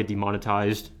because I don't want to get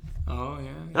demonetized. Oh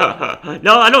yeah.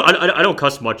 No, I don't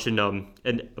cuss much in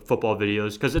football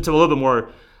videos because it's a little bit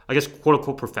more, I guess, quote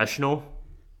unquote professional.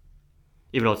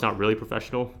 Even though it's not really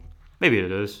professional, maybe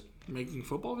it is. Making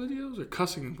football videos or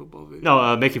cussing in football videos?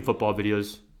 No, making football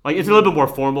videos. Like it's a little bit more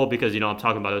formal because I'm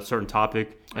talking about a certain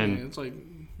topic and it's like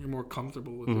you're more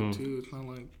comfortable with it too. It's not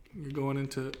like you're going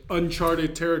into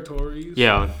uncharted territories.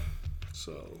 Yeah.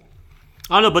 So.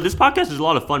 I don't know, but this podcast is a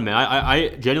lot of fun, man. I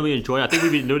genuinely enjoy it. I think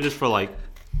we've been doing this for like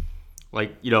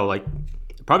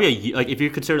probably a year. Like if you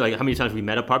consider like how many times we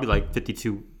met up, probably like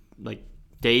 52 like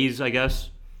days, I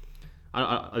guess.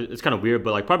 It's kind of weird,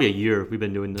 but like probably a year we've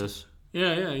been doing this.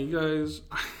 Yeah, you guys.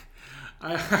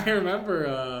 I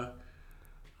remember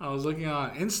I was looking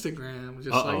on Instagram,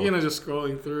 just just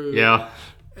scrolling through. Yeah.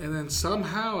 And then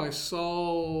somehow I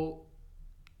saw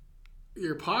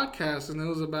your podcast, and it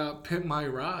was about Pimp My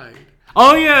Ride.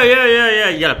 Oh yeah.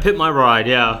 You gotta Pimp My Ride,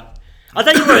 yeah. I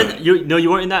thought you were you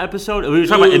weren't in that episode. We were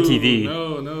talking about MTV.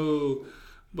 No.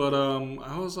 But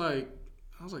I was like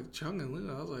Chung and Lou.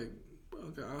 I was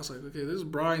like, okay, this is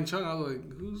Brian Chung. I was like,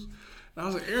 who's? And I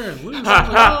was like, Aaron Lou. I was like,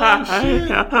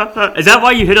 oh shit. Is that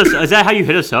why you hit us? Is that how you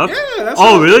hit us up?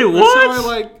 Yeah. Really? What? That's how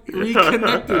I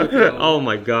reconnected with you. Oh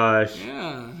my gosh.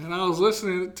 Yeah. And and I was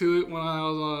listening to it when I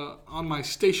was on my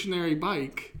stationary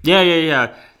bike.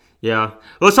 Yeah.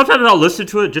 Well, sometimes I'll listen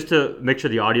to it just to make sure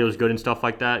the audio is good and stuff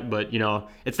like that. But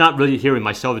it's not really hearing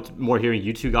myself; it's more hearing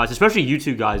you two guys, especially you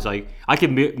two guys. Like I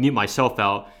can mute myself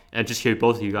out and just hear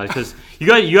both of you guys because you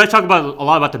guys talk about a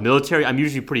lot about the military. I'm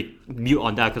usually pretty mute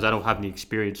on that because I don't have any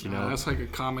experience. That's like a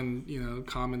common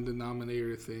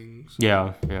denominator thing. So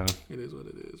Yeah. It is what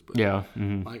it is. But Yeah.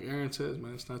 like Aaron says,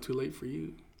 man, it's not too late for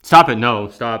you. Stop it! No,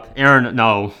 stop, Aaron.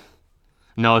 No.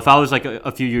 If I was like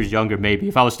a few years younger, maybe.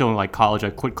 If I was still in like college,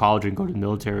 I'd quit college and go to the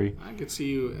military. I could see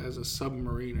you as a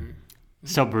submariner.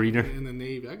 In the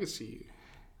Navy, I could see you.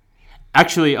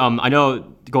 Actually, I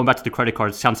know going back to the credit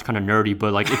card sounds kind of nerdy,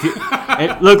 but like if you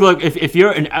look, if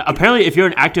you're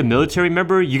an active military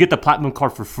member, you get the platinum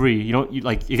card for free. You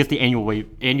get the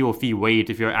annual fee waived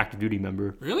if you're an active duty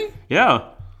member. Really? Yeah.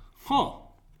 Huh.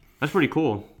 That's pretty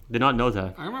cool. Did not know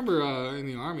that. I remember in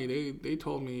the Army, they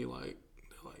told me like.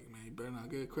 Better not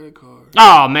get a credit card.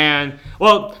 Oh man!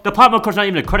 Well, the platinum card's not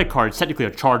even a credit card; it's technically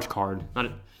a charge card. Not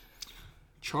a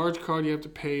charge card. You have to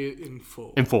pay it in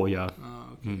full. In full, yeah.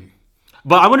 Oh, okay.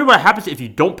 But I wonder what happens if you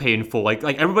don't pay in full. Like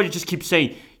everybody just keeps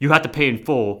saying you have to pay in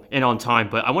full and on time.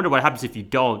 But I wonder what happens if you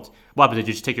don't. What happens if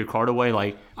you just take your card away?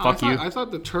 Like fuck you. I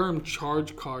thought the term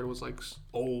charge card was like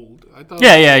old. I thought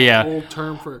yeah. An old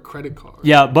term for a credit card.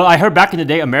 Yeah, but I heard back in the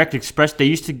day, American Express, they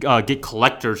used to get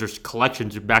collectors or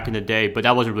collections back in the day, but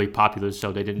that wasn't really popular,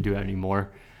 so they didn't do that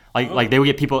anymore. Like they would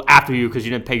get people after you because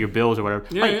you didn't pay your bills or whatever.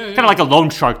 Kind of like a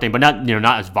loan shark thing, but not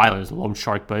as violent as a loan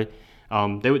shark. But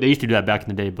they used to do that back in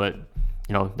the day, but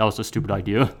that was a stupid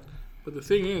idea. But the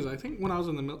thing is, I think when I was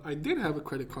in the military, I did have a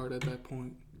credit card at that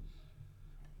point,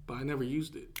 but I never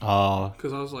used it. Oh.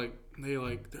 Because I was like, they're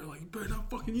like, you better not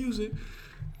fucking use it.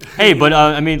 Hey, but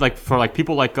I mean, like for like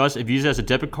people like us, if you use it as a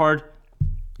debit card,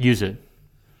 use it.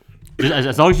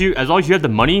 As long as you have the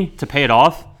money to pay it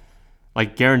off,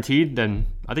 like guaranteed, then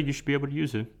I think you should be able to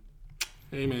use it.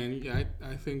 Hey man,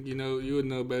 I think you would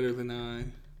know better than I.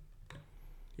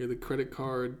 You're the credit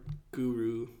card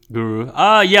guru.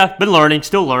 Yeah,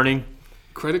 still learning.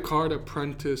 Credit card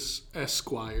apprentice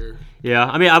Esquire. Yeah,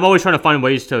 I mean, I'm always trying to find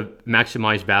ways to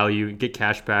maximize value, get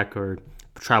cash back or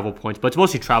travel points, but it's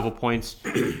mostly travel points.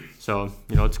 So,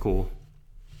 it's cool.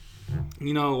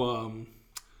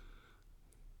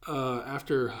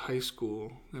 After high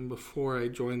school and before I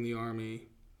joined the Army,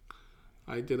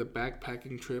 I did a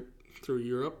backpacking trip through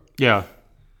Europe. Yeah.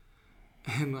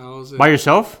 And I was by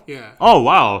yourself? Yeah. Oh,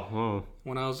 wow. Oh.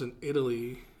 When I was in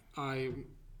Italy, I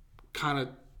kind of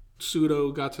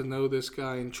pseudo got to know this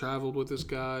guy and traveled with this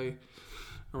guy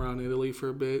around Italy for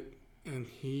a bit. And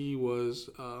he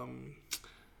was,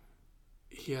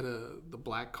 he had the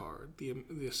black card, the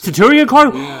Centurion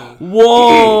card. Yeah.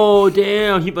 Whoa,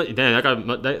 damn!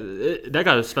 That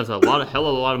guy spent a hell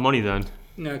of a lot of money then.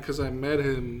 Yeah, because I met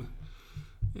him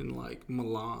in like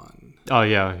Milan. Oh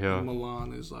yeah. And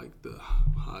Milan is like the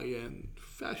high-end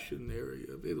fashion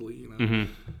area of Italy,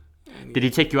 Mm-hmm. Did he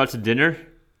take you out to dinner?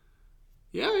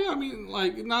 Yeah. I mean,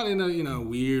 like not in a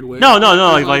weird way. No.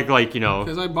 Like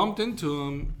because I bumped into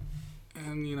him,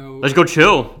 and let's go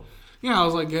chill. I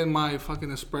was like getting my fucking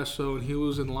espresso, and he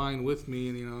was in line with me,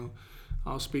 and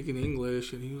I was speaking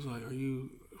English, and he was like, "Are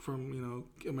you from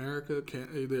America,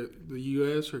 the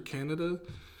U.S. or Canada?"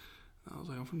 I was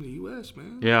like, "I'm from the U.S.,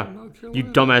 man. Yeah, you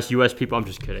dumbass U.S. people. I'm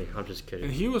just kidding.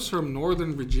 And he was from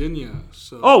Northern Virginia,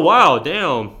 so. Oh wow,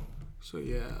 damn. So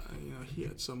yeah, he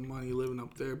had some money living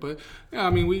up there, but yeah, I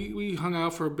mean, we hung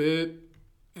out for a bit,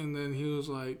 and then he was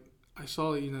like, I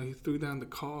saw he threw down the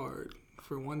card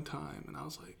for one time, and I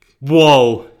was like,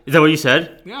 "Whoa, is that what you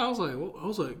said?" Yeah, I was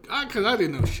like, because I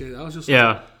didn't know shit. I was just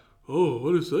like, "Oh,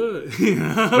 what is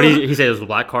that?" What did he said? It was a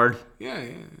black card. Yeah.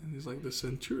 He's like the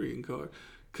Centurion card,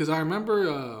 because I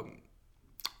remember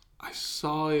I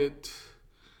saw it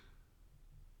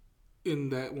in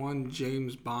that one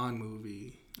James Bond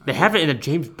movie. They have it in a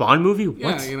James Bond movie?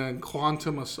 What? Yeah,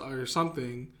 Quantum or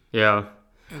something. Yeah.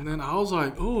 And then I was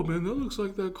like, "Oh man, that looks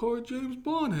like that card James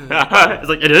Bond had." It's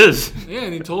like, it is. Yeah,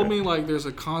 and he told me like there's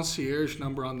a concierge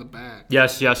number on the back.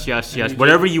 Yes.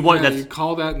 Whatever you want, you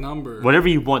call that number. Whatever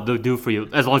you want, they'll do for you,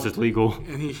 as long as it's legal.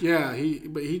 And he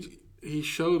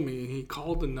showed me, and he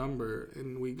called the number,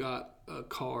 and we got a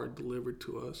car delivered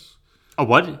to us. A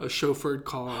what? A chauffeured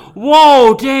car.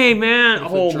 Whoa, dang, man.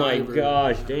 Oh my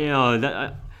gosh,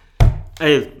 damn.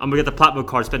 Hey, I'm gonna get the platinum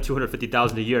card, spend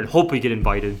 $250,000 a year, and hope we get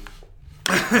invited.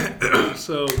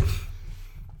 So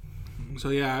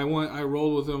yeah, I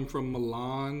rolled with him from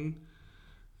Milan,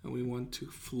 and we went to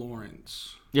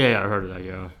Florence. Yeah, I heard of that.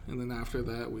 Yeah. And then after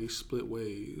that, we split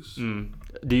ways.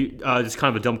 Do you? It's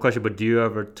kind of a dumb question, but do you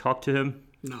ever talk to him?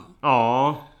 No.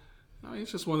 Aww. I mean,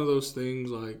 it's just one of those things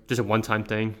like Just a one-time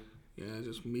thing. Yeah,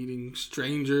 just meeting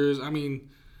strangers. I mean,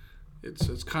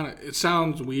 it's kind of it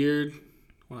sounds weird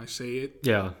when I say it.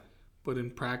 Yeah. But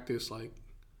in practice, like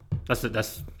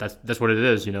That's what it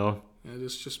is, you know. Yeah,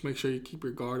 just make sure you keep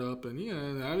your guard up, and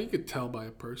I mean, you could tell by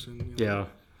a person. Yeah,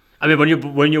 I mean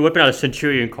when you're whipping out a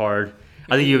Centurion card,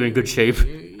 I think you're in good shape,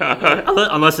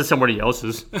 unless it's somebody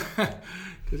else's.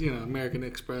 Because American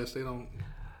Express, they don't.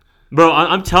 Bro,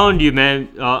 I'm telling you, man.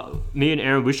 Me and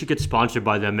Aaron, we should get sponsored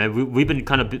by them, man. We've been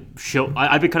kind of show.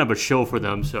 I've been kind of a show for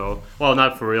them. So, well,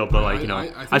 not for real, but like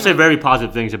I say very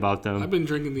positive things about them. I've been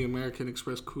drinking the American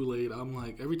Express Kool-Aid. I'm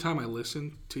like, every time I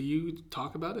listen to you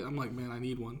talk about it, I'm like, man, I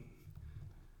need one.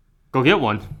 Go get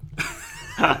one.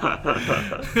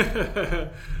 I'm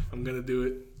gonna do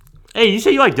it. Hey, you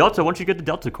say you like Delta. Why don't you get the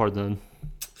Delta card then?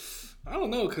 I don't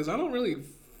know, cause I don't really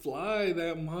fly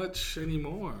that much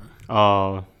anymore.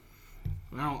 Oh.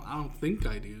 I don't think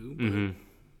I do.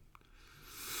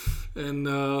 But, and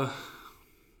I'm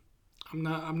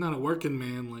not a working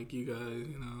man like you guys.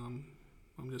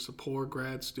 I'm just a poor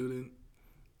grad student.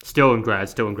 Still in grad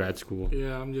school.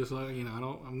 Yeah, I'm just like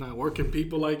I'm not working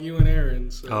people like you and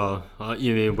Aaron. So.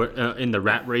 You mean we're in the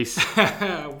rat race?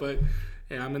 But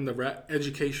yeah, I'm in the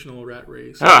educational rat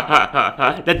race.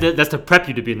 That's to prep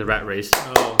you to be in the rat race.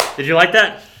 Oh. Did you like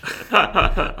that?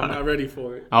 I'm not ready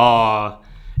for it. Oh,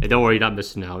 hey, don't worry, you're not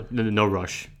missing out. No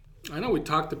rush. I know we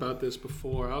talked about this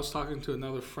before. I was talking to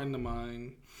another friend of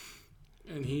mine,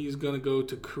 and he's gonna go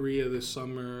to Korea this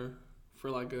summer for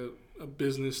like a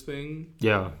business thing.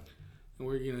 Yeah.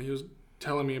 And he was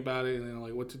telling me about it and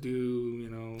like what to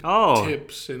do,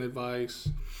 tips and advice.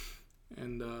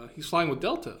 And he's flying with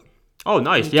Delta. Oh,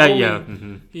 nice. Yeah.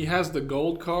 Mm-hmm. He has the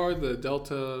gold card, the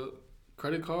Delta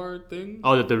credit card thing.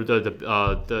 Oh, yeah.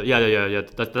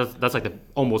 That's like the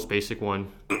almost basic one.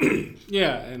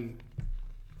 Yeah, and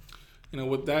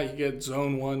with that you get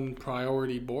Zone 1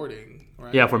 priority boarding,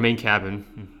 right? Yeah, for main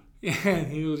cabin. Yeah,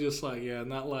 and he was just like,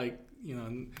 not like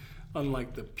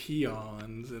unlike the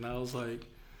peons. And I was like,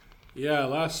 yeah,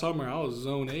 last summer I was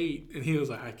Zone 8, and he was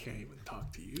like, I can't even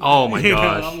talk to you. Oh my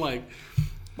gosh. I'm like,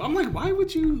 why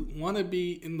would you want to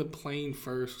be in the plane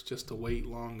first just to wait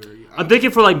longer? I'm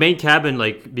thinking for like main cabin,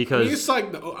 like because it's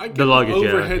like the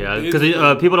luggage, yeah, because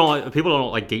people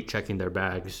don't like gate checking their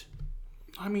bags.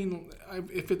 I mean,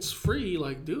 if it's free,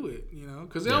 like do it,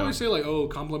 because they always say like, oh,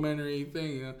 complimentary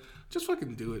thing, just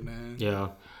fucking do it, man. Yeah.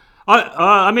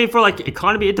 I mean, for like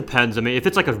economy, it depends. I mean, if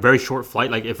it's like a very short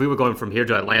flight, like if we were going from here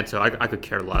to Atlanta, I could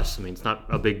care less. I mean, it's not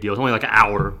a big deal. It's only like an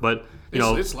hour, but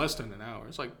it's less than an hour.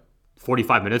 It's like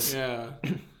 45 minutes. Yeah.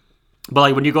 But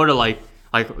like when you go to like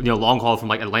long haul from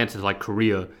like Atlanta to like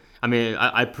Korea, I mean,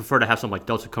 I prefer to have some like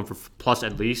Delta Comfort Plus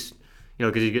at least,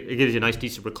 because it gives you a nice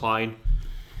decent recline.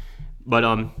 But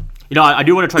I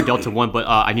do want to try Delta One, but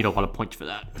I need a lot of points for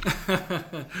that.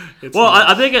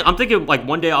 I'm thinking like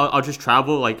one day I'll just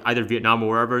travel like either Vietnam or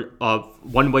wherever,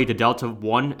 one way to Delta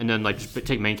One, and then like just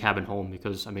take main cabin home,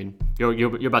 because I mean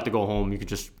you're about to go home, you could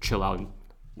just chill out and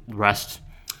rest.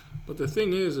 But the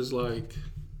thing is like,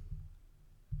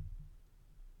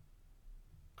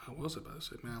 I was about to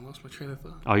say, man, I lost my train of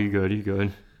thought. Oh, you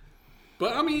good.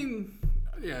 But I mean,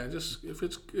 yeah, just if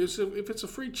it's a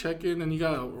free check-in and you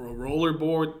got a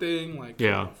rollerboard thing, like,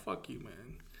 yeah, fuck you,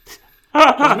 man.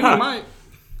 I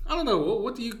don't know.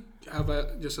 What do you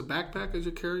have? Just a backpack as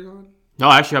your carry-on? No,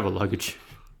 I actually have a luggage.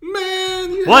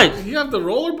 Man, you have the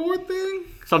rollerboard thing?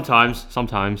 Sometimes.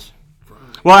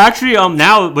 Well, actually,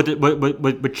 now with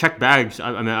checked bags,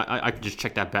 I could just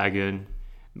check that bag in,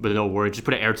 but no worry, just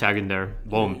put an air tag in there.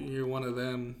 Boom. You're one of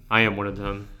them. I am one of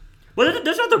them. Well,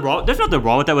 there's nothing wrong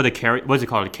with that with a carry. What is it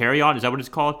called? A carry-on? Is that what it's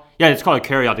called? Yeah, it's called a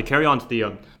carry-on. The carry-on's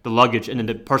the luggage, and then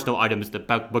the personal item is the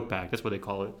book bag. That's what they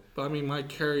call it. But I mean, my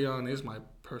carry-on is my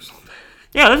personal bag.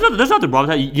 Yeah, there's nothing wrong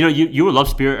with that. You would love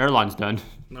Spirit Airlines then.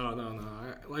 No.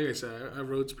 Like I said, I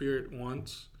rode Spirit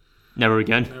once. Never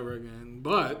again.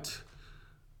 But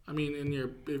I mean,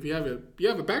 if you have a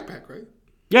backpack, right?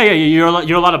 Yeah. You're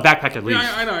allowed a backpack at least.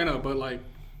 Yeah, I know. But like,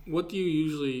 what do you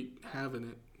usually have in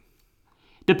it?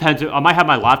 Depends. I might have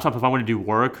my laptop if I want to do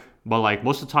work, but like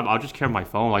most of the time I'll just carry my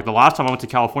phone. Like the last time I went to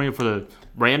California for the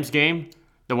Rams game,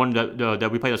 the one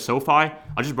that we played at SoFi, I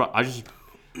just brought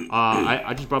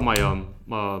my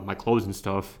my clothes and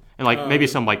stuff, and like maybe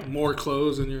some like more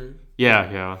clothes in your.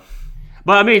 Yeah.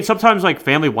 But I mean, sometimes like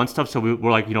family wants stuff, so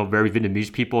we're like very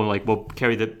Vietnamese people, and like we'll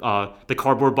carry the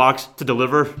cardboard box to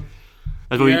deliver.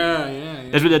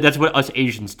 That's what that's what us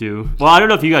Asians do. Well, I don't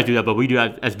know if you guys do that, but we do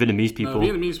that as Vietnamese people. No,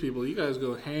 Vietnamese people, you guys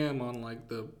go ham on like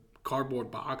the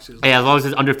cardboard boxes. Hey, as long as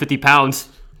it's under 50 pounds.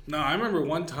 No, I remember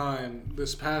one time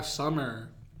this past summer,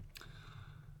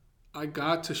 I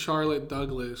got to Charlotte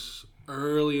Douglas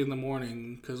early in the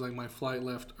morning because like my flight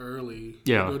left early.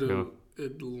 Yeah. To go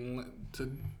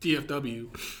to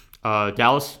DFW.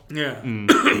 Dallas. Yeah.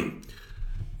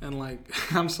 And like,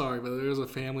 I'm sorry, but there was a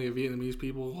family of Vietnamese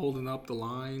people holding up the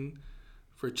line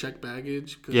for checked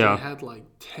baggage because they had like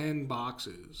 10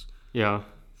 boxes. Yeah.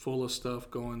 Full of stuff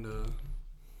going to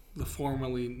the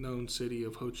formerly known city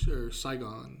of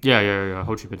Saigon. Yeah.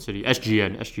 Ho Chi Minh City.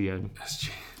 SGN.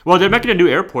 Well, they're making a new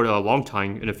airport a long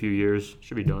time in a few years.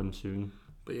 Should be done soon.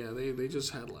 But yeah, they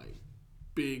just had like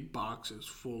big boxes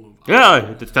full of.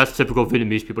 Yeah, that's typical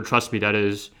Vietnamese people. Trust me, that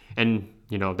is, and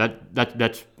you know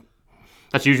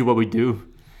that's usually what we do.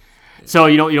 Yeah. So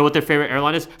you know what their favorite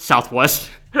airline is? Southwest.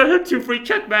 2 free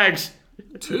check bags.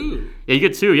 2. Yeah, you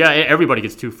get 2. Yeah, everybody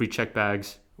gets 2 free check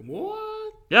bags.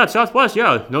 What? Yeah, it's Southwest.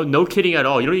 Yeah, no kidding at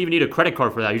all. You don't even need a credit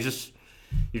card for that. You just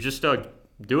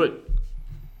do it.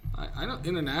 I know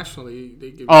internationally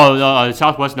they give. Oh,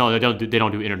 Southwest. No, they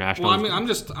don't do international. Well, I mean, I'm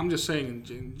just saying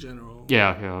in general.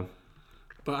 Yeah.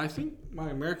 But I think my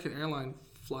American airline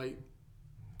flight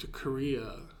to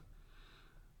Korea,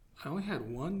 I only had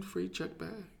 1 free check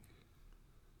bag.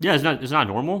 Yeah, it's not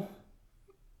normal.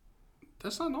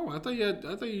 That's not normal. I thought you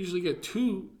usually get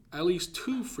at least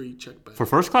 2 free check bags. For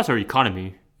first class or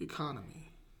economy?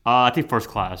 Economy. I think first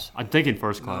class. I'm thinking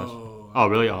first class. No, oh,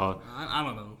 really? I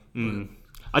don't know.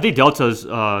 I think Delta's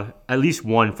at least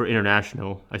 1 for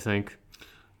international. I think.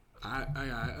 I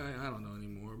don't know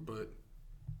anymore. But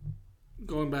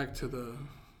going back to the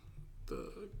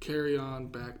carry-on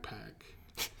backpack.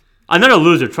 I'm not a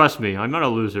loser. Trust me. I'm not a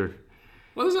loser.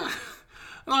 What is that?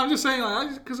 No, I'm just saying,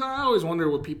 because I always wonder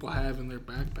what people have in their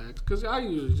backpacks. Because I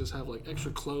usually just have like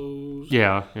extra clothes.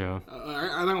 Yeah.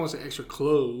 I don't want to say extra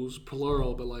clothes,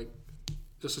 plural, but like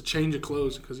just a change of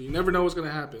clothes because you never know what's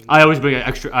gonna happen. I always bring an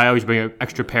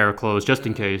extra pair of clothes just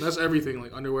in case. That's everything,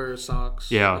 like underwear, socks,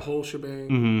 the whole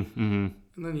shebang. And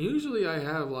then usually I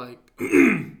have like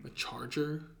a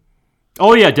charger.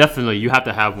 Oh yeah, definitely. You have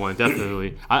to have one,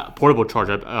 definitely. Portable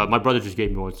charger. My brother just gave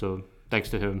me one, so thanks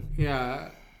to him. Yeah.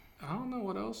 I don't know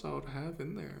what else I would have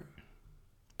in there.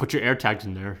 Put your AirTags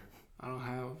in there. I don't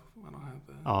have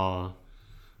that.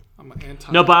 I'm an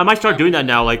anti. No, but I might start doing that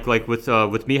now. Like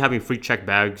with me having free check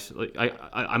bags. Like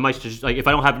I might just like if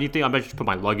I don't have anything, I might just put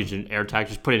my luggage in AirTags.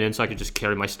 Just put it in so I can just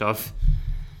carry my stuff.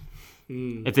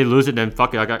 If they lose it, then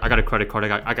fuck it. I got a credit card.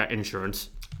 I got insurance.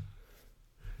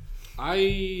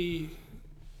 I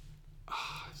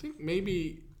think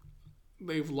maybe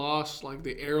they've lost like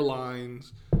the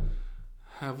airlines.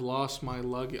 Have lost my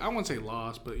luggage. I won't say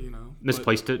lost, but you know.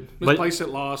 Misplaced it?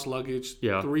 Lost luggage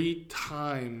 3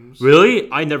 times.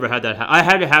 Really? I never had that happen. I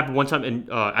had it happen one time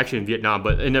actually in Vietnam,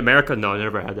 but in America, no, I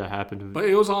never had that happen. But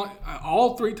it was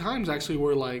all 3 times actually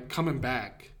were like coming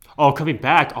back. Oh, coming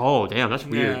back? Oh, damn, that's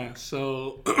weird. Yeah,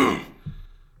 so.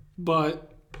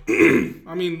 But,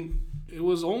 I mean, it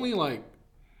was only like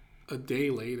a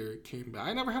day later it came back.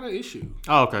 I never had an issue.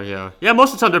 Oh, okay, yeah. Yeah,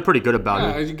 most of the time they're pretty good about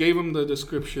it. I gave them the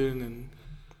description and.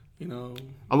 You know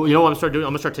what I'm gonna start doing?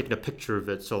 I'm gonna start taking a picture of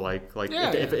it. So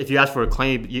if you ask for a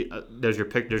claim, there's your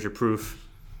there's your proof.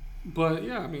 But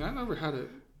yeah, I mean, I never had an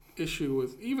issue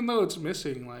with, even though it's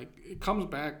missing, like it comes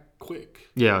back quick.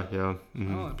 Yeah. I don't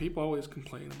know, people always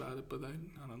complain about it, but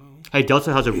I don't know. Hey,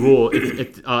 Delta has a rule: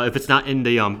 if it's not in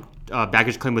the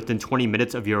baggage claim within 20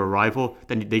 minutes of your arrival,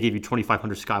 then they give you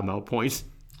 2,500 SkyMile points.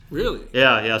 Really?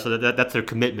 Yeah. So that's their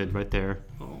commitment right there.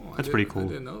 Oh, that's pretty cool. I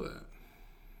didn't know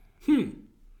that.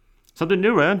 Something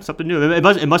new, man. Something new. It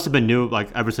must have been new, like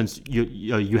ever since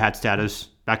you had status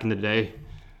back in the day.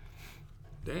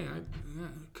 Dang,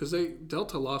 because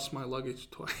Delta lost my luggage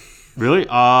twice. Really?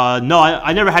 No,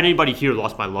 I never had anybody here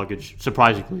lost my luggage.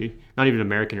 Surprisingly, not even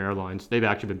American Airlines. They've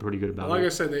actually been pretty good about it. Like I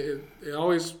said, they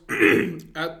always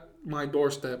at my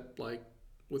doorstep, like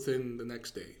within the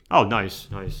next day. Oh, nice.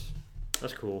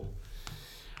 That's cool.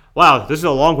 Wow, this is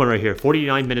a long one right here.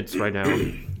 49 minutes right now.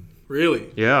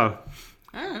 Really? Yeah.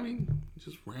 I mean,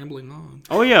 just rambling on.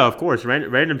 Oh yeah, of course,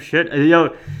 random shit. I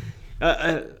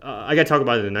gotta talk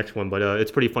about it in the next one, but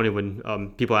it's pretty funny when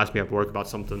people ask me at work about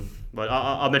something. But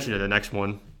I'll mention it in the next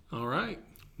one. All right.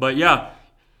 But yeah,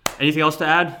 anything else to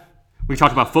add? We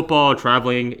talked about football,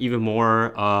 traveling, even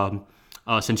more.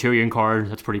 Centurion card,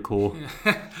 that's pretty cool.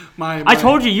 I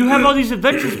told you have all these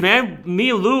adventures, man.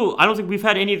 Me and Lou, I don't think we've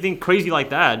had anything crazy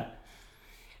like that.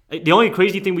 The only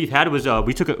crazy thing we've had was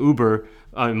we took an Uber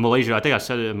in Malaysia. I think I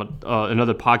said it in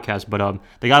another podcast, but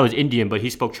the guy was Indian, but he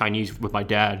spoke Chinese with my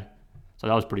dad, so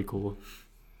that was pretty cool.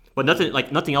 But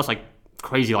nothing else like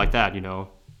crazy like that, you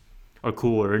know, or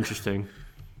cool or interesting.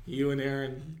 You and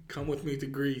Aaron come with me to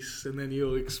Greece, and then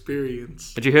you'll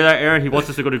experience Did you hear that, Aaron? He wants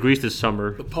us to go to Greece this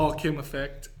summer. the Paul Kim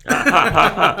effect.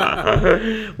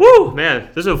 Woo, man,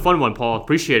 this is a fun one, Paul.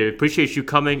 Appreciate it. Appreciate you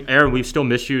coming, Aaron. We still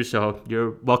miss you, so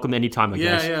you're welcome anytime. I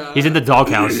guess. Yeah. He's in the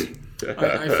doghouse.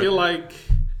 I feel like,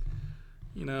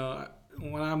 when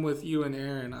I'm with you and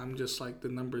Aaron, I'm just like the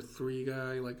number 3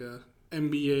 guy, like a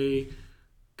NBA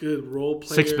good role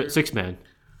player. Six man.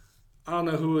 I don't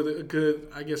know who a good.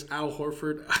 I guess Al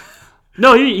Horford.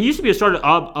 No, he used to be a starter.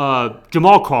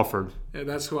 Jamal Crawford. Yeah,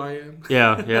 that's who I am.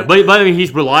 Yeah. But I mean,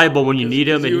 he's reliable when you need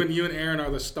him. You and Aaron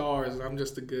are the stars, and I'm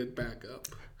just a good backup,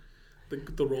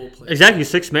 the role player. Exactly,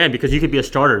 6 man, because you could be a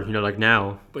starter, like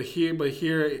now. But here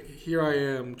I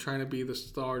am trying to be the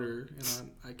starter,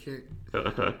 and I can't.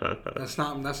 That's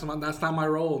not my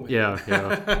role, man.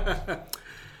 Yeah.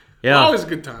 Yeah. Always a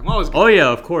good time. Always. Good Oh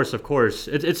yeah, of course.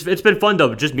 It's been fun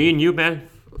though. Just me and you, man.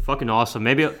 Fucking awesome.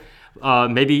 Maybe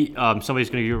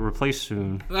somebody's gonna get replaced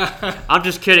soon. I'm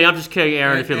just kidding,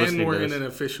 Aaron. If you're listening, and we're to this. in an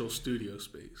official studio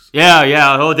space.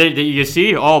 Yeah. Oh, you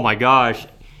see? Oh my gosh,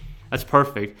 that's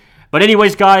perfect. But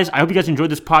anyways, guys, I hope you guys enjoyed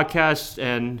this podcast,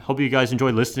 and hope you guys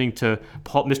enjoyed listening to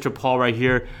Mr. Paul right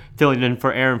here, filling in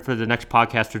for Aaron for the next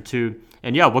podcast or two.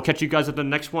 And yeah, we'll catch you guys at the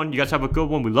next one. You guys have a good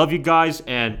one. We love you guys,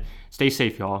 and stay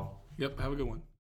safe, y'all. Yep, have a good one.